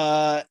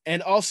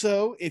 And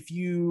also, if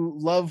you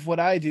love what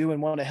I do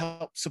and want to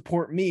help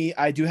support me,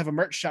 I do have a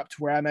merch shop to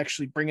where I'm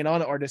actually bringing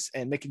on artists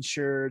and making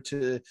sure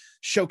to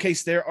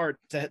showcase their art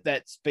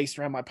that's based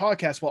around my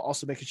podcast, while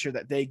also making sure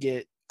that they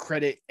get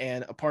credit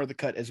and a part of the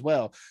cut as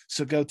well.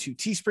 So go to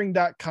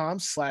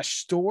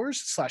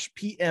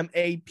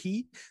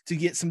teespring.com/stores/PMAP to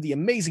get some of the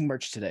amazing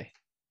merch today.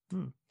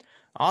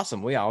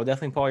 Awesome. Well, yeah, I'll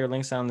definitely put all your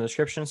links down in the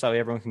description so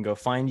everyone can go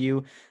find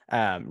you.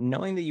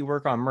 Knowing that you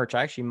work on merch,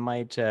 I actually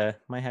might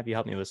have you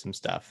help me with some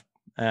stuff.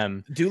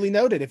 Duly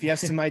noted. If you have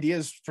some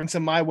ideas, bring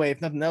some my way. If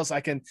nothing else,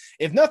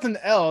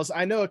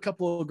 I know a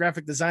couple of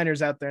graphic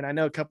designers out there, and I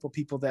know a couple of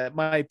people that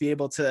might be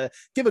able to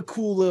give a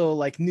cool little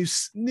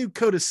new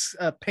coat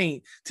of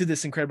paint to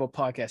this incredible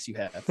podcast you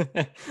have.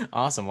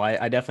 Awesome. Well,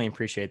 I definitely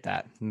appreciate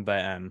that.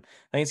 But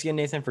thanks again,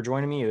 Nathan, for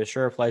joining me. It was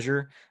sure a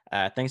pleasure.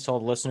 Thanks to all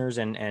the listeners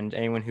and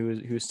anyone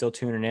who's still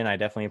tuning in. I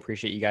definitely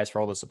appreciate you guys for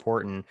all the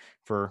support and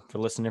for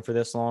listening for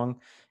this long.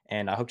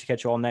 And I hope to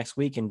catch you all next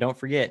week. And don't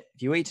forget,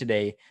 if you ate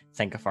today,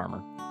 thank a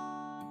farmer.